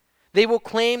 They will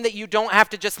claim that you don't have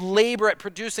to just labor at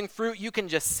producing fruit. You can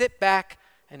just sit back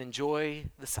and enjoy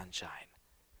the sunshine.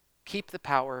 Keep the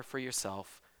power for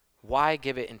yourself. Why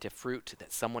give it into fruit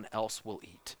that someone else will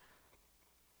eat?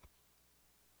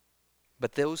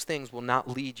 But those things will not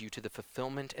lead you to the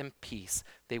fulfillment and peace.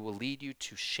 They will lead you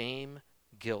to shame,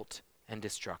 guilt, and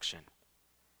destruction.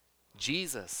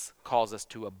 Jesus calls us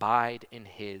to abide in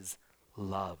his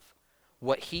love,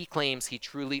 what he claims he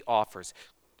truly offers.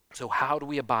 So how do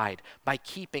we abide? By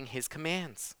keeping his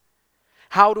commands.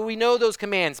 How do we know those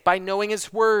commands? By knowing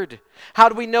his word. How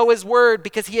do we know his word?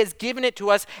 Because he has given it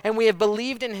to us and we have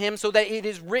believed in him so that it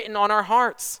is written on our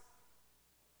hearts.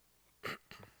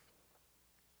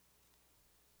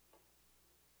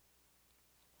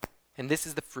 And this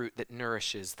is the fruit that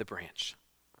nourishes the branch.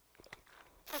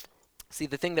 See,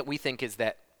 the thing that we think is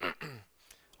that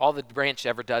all the branch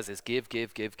ever does is give.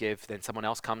 Then someone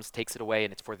else comes, takes it away,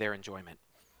 and it's for their enjoyment.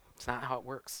 It's not how it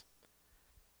works.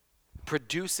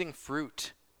 Producing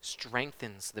fruit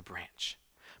strengthens the branch.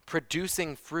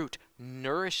 Producing fruit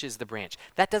nourishes the branch.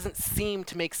 That doesn't seem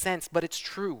to make sense, but it's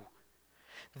true.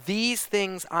 These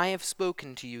things I have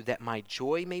spoken to you, that my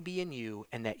joy may be in you,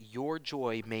 and that your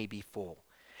joy may be full.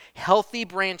 Healthy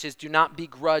branches do not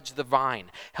begrudge the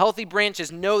vine. Healthy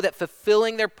branches know that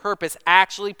fulfilling their purpose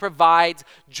actually provides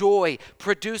joy.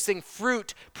 Producing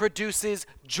fruit produces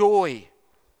joy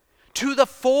to the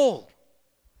full.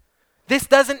 This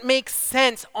doesn't make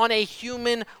sense on a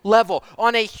human level.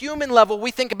 On a human level, we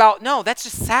think about, no, that's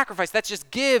just sacrifice. That's just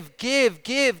give.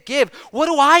 What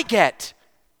do I get?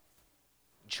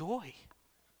 Joy.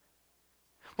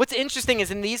 What's interesting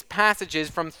is in these passages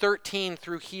from 13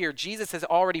 through here, Jesus has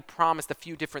already promised a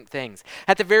few different things.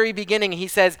 At the very beginning, he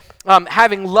says,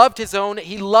 having loved his own,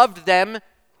 he loved them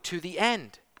to the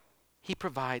end. He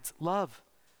provides love.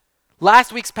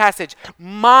 Last week's passage,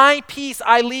 my peace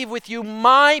I leave with you,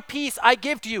 my peace I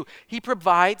give to you. He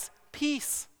provides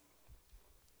peace.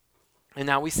 And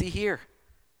now we see here,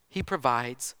 he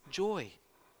provides joy.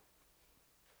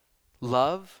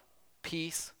 Love,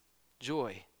 peace,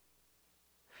 joy.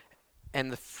 And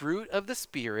the fruit of the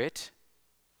Spirit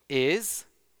is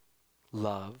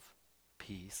love,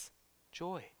 peace,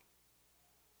 joy.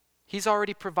 He's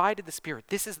already provided the Spirit.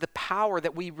 This is the power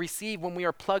that we receive when we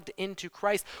are plugged into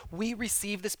Christ. We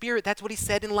receive the Spirit. That's what he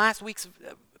said in last week's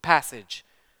passage.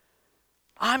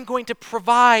 I'm going to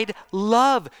provide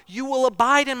love. You will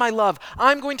abide in my love.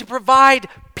 I'm going to provide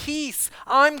peace. peace.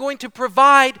 I'm going to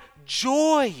provide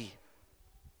joy.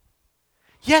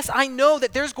 Yes, I know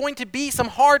that there's going to be some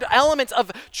hard elements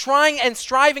of trying and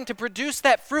striving to produce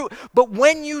that fruit, but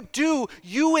when you do,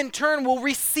 you in turn will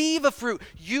receive a fruit.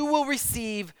 You will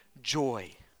receive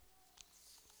joy.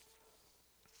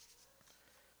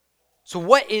 So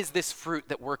what is this fruit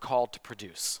that we're called to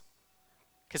produce?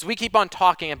 Because we keep on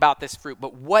talking about this fruit,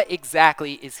 but what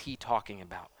exactly is he talking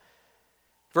about?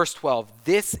 Verse 12,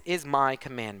 this is my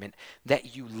commandment,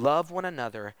 that you love one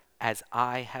another as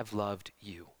I have loved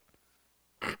you.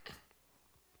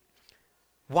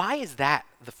 Why is that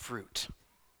the fruit?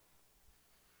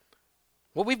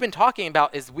 What we've been talking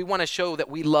about is we want to show that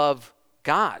we love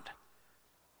God.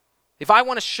 If I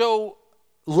want to show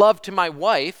love to my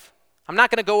wife, I'm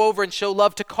not going to go over and show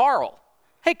love to Carl.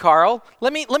 Hey, Carl,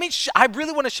 I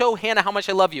really want to show Hannah how much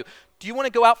I love you. Do you want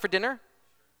to go out for dinner?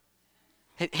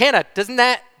 Hey, Hannah, doesn't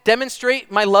that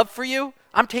demonstrate my love for you?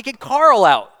 I'm taking Carl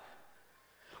out.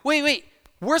 Wait.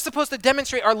 We're supposed to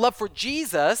demonstrate our love for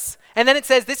Jesus, and then it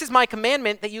says, this is my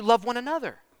commandment, that you love one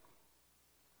another.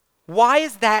 Why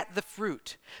is that the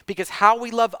fruit? Because how we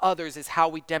love others is how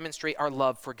we demonstrate our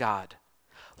love for God.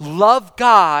 Love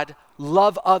God,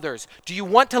 love others. Do you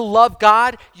want to love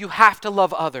God? You have to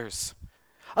love others.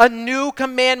 A new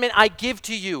commandment I give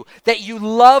to you, that you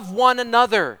love one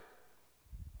another.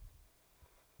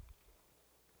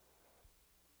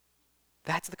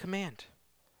 That's the command.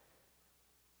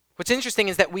 What's interesting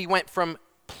is that we went from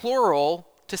plural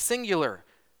to singular.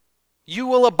 You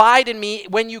will abide in me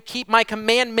when you keep my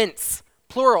commandments,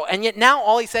 plural. And yet now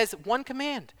all he says, one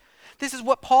command. This is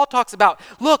what Paul talks about.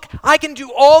 Look, I can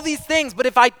do all these things, but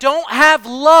if I don't have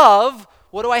love,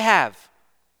 what do I have?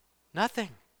 Nothing.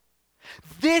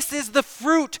 This is the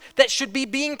fruit that should be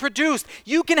being produced.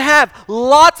 You can have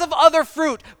lots of other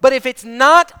fruit, but if it's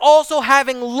not also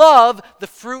having love, the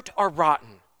fruit are rotten.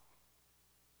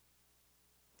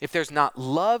 If there's not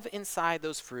love inside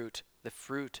those fruit, the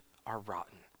fruit are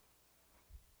rotten.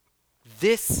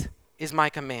 This is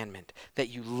my commandment, that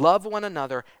you love one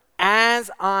another as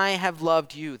I have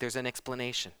loved you. There's an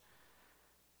explanation.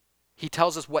 He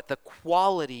tells us what the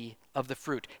quality of the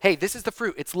fruit. Hey, this is the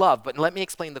fruit. It's love, but let me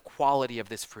explain the quality of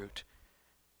this fruit.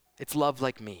 It's love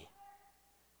like me.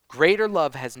 Greater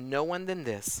love has no one than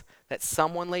this, that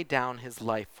someone lay down his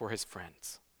life for his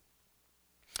friends.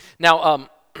 Now,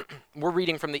 we're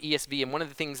reading from the ESV, and one of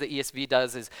the things the ESV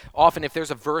does is often if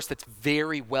there's a verse that's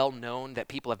very well known that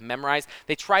people have memorized,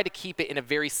 they try to keep it in a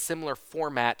very similar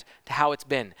format to how it's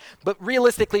been. But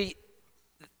realistically,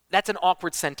 that's an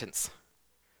awkward sentence.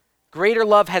 Greater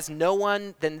love has no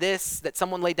one than this, that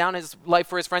someone laid down his life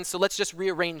for his friends. So let's just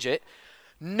rearrange it.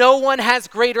 No one has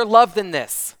greater love than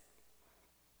this,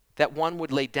 that one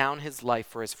would lay down his life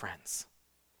for his friends.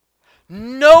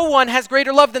 No one has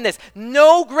greater love than this.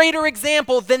 No greater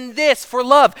example than this for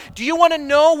love. Do you want to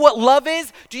know what love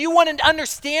is? Do you want to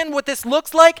understand what this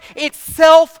looks like? It's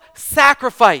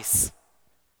self-sacrifice.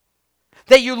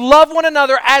 That you love one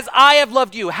another as I have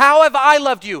loved you. How have I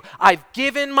loved you? I've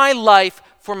given my life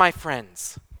for my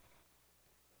friends.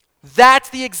 That's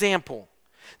the example.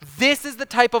 This is the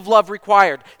type of love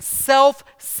required.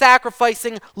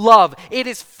 Self-sacrificing love. It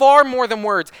is far more than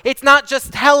words. It's not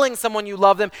just telling someone you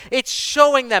love them. It's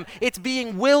showing them. It's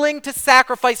being willing to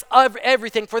sacrifice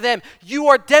everything for them. You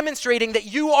are demonstrating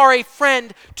that you are a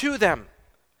friend to them.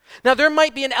 Now, there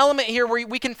might be an element here where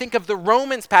we can think of the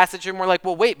Romans passage and we're like,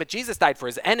 well, wait, but Jesus died for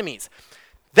his enemies.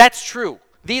 That's true.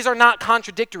 These are not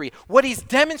contradictory. What he's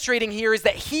demonstrating here is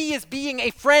that he is being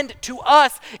a friend to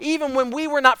us even when we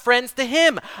were not friends to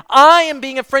him. I am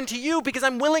being a friend to you because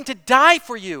I'm willing to die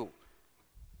for you.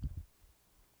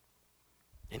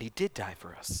 And he did die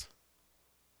for us.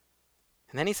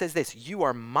 And then he says this, you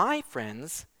are my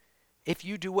friends if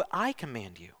you do what I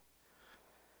command you.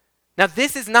 Now,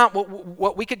 this is not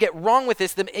what we could get wrong with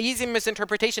this. The easy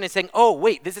misinterpretation is saying, oh,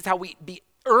 wait, this is how we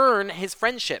earn his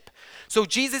friendship. So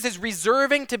Jesus is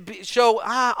reserving to show,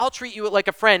 I'll treat you like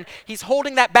a friend. He's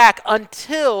holding that back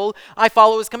until I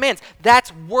follow his commands.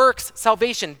 That's works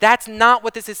salvation. That's not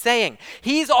what this is saying.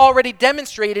 He's already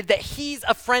demonstrated that he's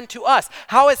a friend to us.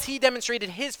 How has he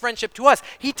demonstrated his friendship to us?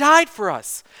 He died for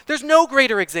us. There's no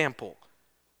greater example.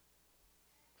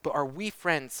 But are we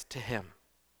friends to him?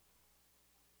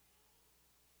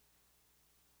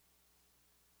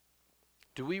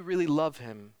 Do we really love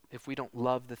him if we don't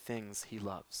love the things he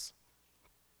loves?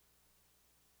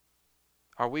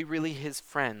 Are we really his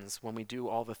friends when we do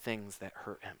all the things that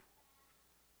hurt him?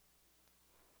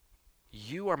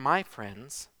 You are my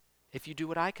friends if you do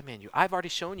what I command you. I've already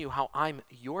shown you how I'm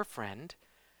your friend.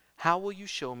 How will you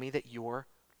show me that you're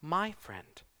my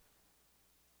friend?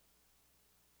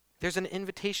 There's an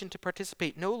invitation to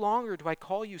participate. No longer do I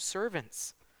call you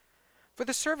servants, for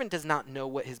the servant does not know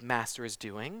what his master is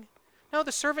doing. No,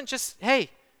 the servant just, hey,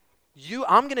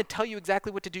 I'm going to tell you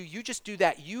exactly what to do. You just do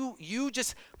that. You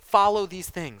just follow these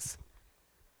things.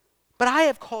 But I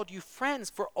have called you friends,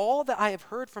 for all that I have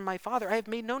heard from my Father I have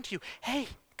made known to you. Hey,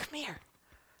 come here.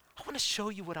 I want to show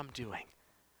you what I'm doing.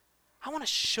 I want to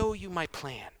show you my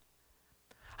plan.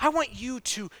 I want you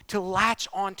to latch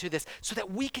onto this so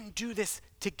that we can do this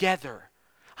together.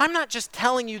 I'm not just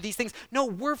telling you these things. No,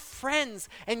 we're friends,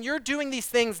 and you're doing these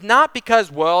things not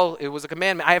because, well, it was a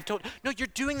commandment. I have told. No, you're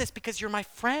doing this because you're my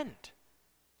friend,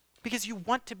 because you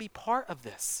want to be part of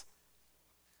this.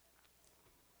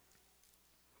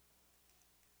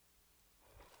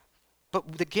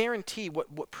 But the guarantee,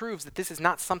 what proves that this is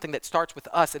not something that starts with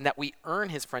us and that we earn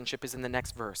his friendship is in the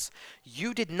next verse.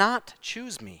 You did not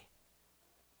choose me,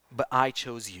 but I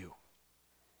chose you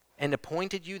and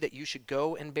appointed you that you should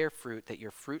go and bear fruit, that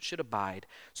your fruit should abide,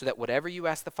 so that whatever you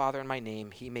ask the Father in my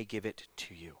name, he may give it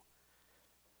to you.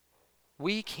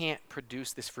 We can't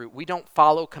produce this fruit. We don't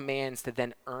follow commands to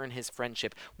then earn his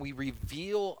friendship. We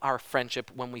reveal our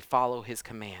friendship when we follow his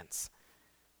commands.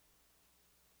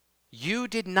 You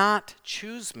did not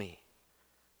choose me.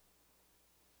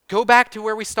 Go back to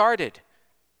where we started.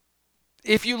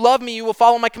 If you love me, you will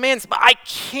follow my commands, but I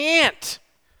can't.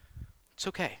 It's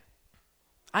okay.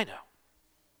 I know.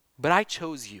 But I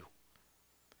chose you.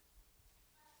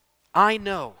 I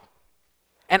know.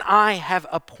 And I have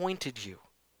appointed you.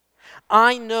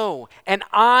 I know. And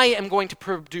I am going to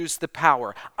produce the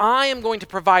power. I am going to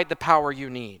provide the power you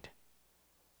need.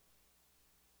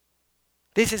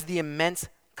 This is the immense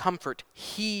comfort.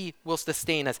 He will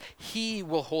sustain us. He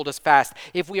will hold us fast.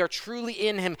 If we are truly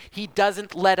in him, he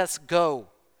doesn't let us go.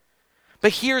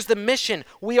 But here's the mission.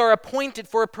 We are appointed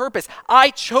for a purpose.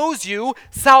 I chose you,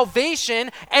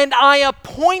 salvation, and I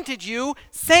appointed you,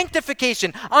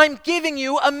 sanctification. I'm giving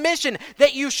you a mission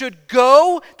that you should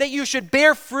go, that you should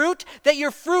bear fruit, that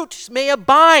your fruit may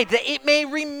abide, that it may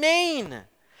remain.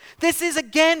 This is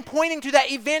again pointing to that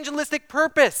evangelistic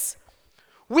purpose.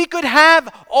 We could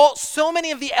have so many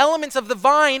of the elements of the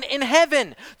vine in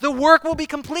heaven. The work will be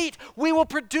complete. We will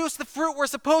produce the fruit we're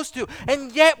supposed to.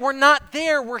 And yet we're not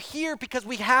there. We're here because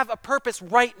we have a purpose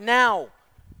right now.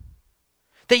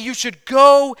 That you should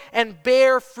go and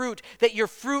bear fruit. That your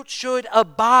fruit should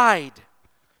abide.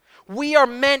 We are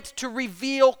meant to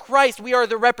reveal Christ. We are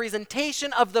the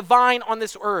representation of the vine on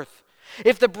this earth.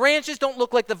 If the branches don't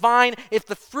look like the vine, if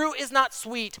the fruit is not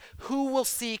sweet, who will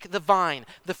seek the vine?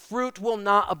 The fruit will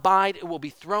not abide. It will be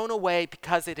thrown away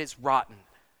because it is rotten.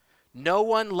 No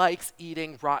one likes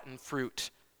eating rotten fruit.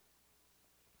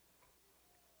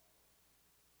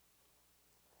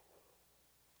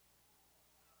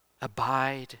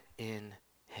 Abide in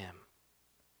him.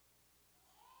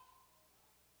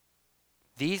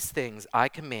 These things I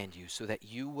command you so that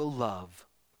you will love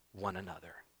one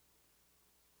another.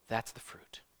 That's the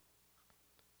fruit.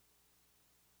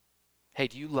 Hey,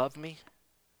 do you love me?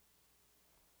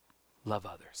 Love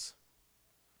others.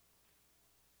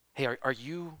 Hey, are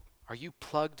you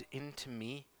plugged into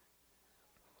me?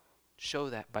 Show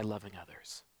that by loving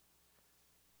others.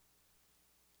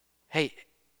 Hey,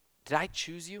 did I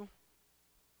choose you?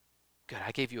 Good,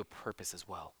 I gave you a purpose as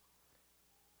well.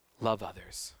 Love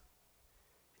others.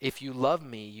 If you love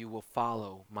me, you will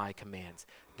follow my commands.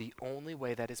 The only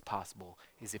way that is possible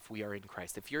is if we are in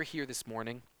Christ. If you're here this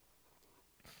morning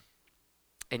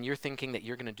and you're thinking that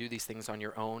you're going to do these things on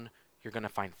your own, you're going to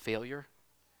find failure,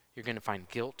 you're going to find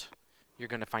guilt, you're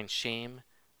going to find shame,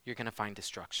 you're going to find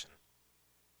destruction.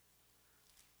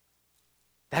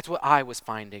 That's what I was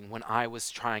finding when I was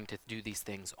trying to do these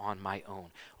things on my own.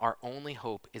 Our only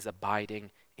hope is abiding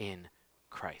in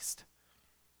Christ.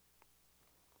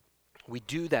 We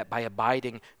do that by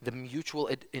abiding the mutual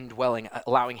indwelling,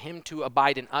 allowing him to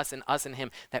abide in us and us in him.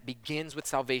 That begins with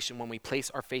salvation when we place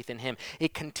our faith in him.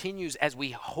 It continues as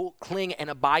we cling and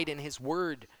abide in his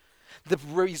word. The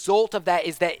result of that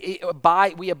is that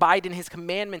we abide in his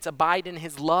commandments, abide in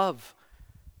his love,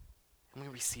 and we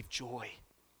receive joy.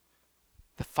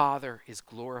 The Father is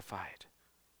glorified.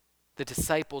 The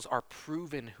disciples are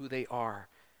proven who they are.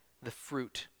 The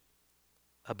fruit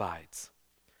abides.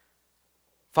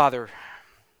 Father,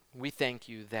 we thank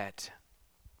you that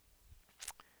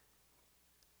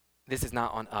this is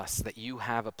not on us, that you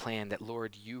have a plan, that,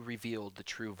 Lord, you revealed the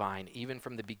true vine, even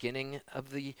from the beginning of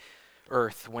the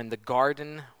earth, when the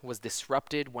garden was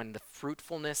disrupted, when the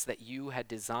fruitfulness that you had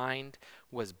designed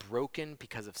was broken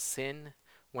because of sin,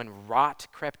 when rot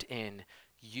crept in,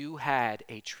 you had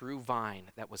a true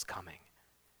vine that was coming.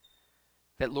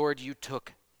 That, Lord, you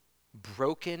took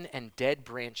broken and dead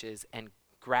branches and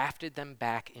grafted them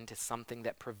back into something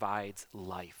that provides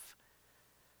life.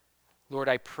 Lord,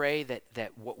 I pray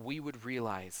that what we would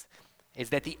realize is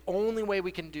that the only way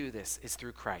we can do this is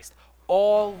through Christ.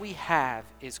 All we have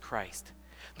is Christ.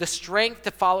 The strength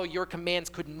to follow your commands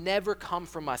could never come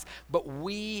from us, but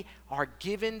we are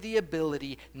given the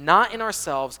ability, not in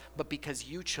ourselves, but because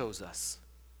you chose us.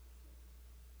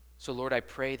 So, Lord, I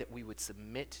pray that we would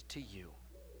submit to you,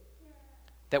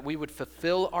 that we would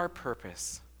fulfill our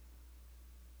purpose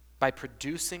by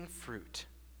producing fruit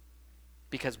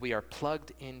because we are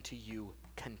plugged into you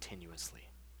continuously.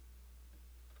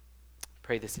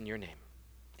 Pray this in your name.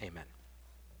 Amen.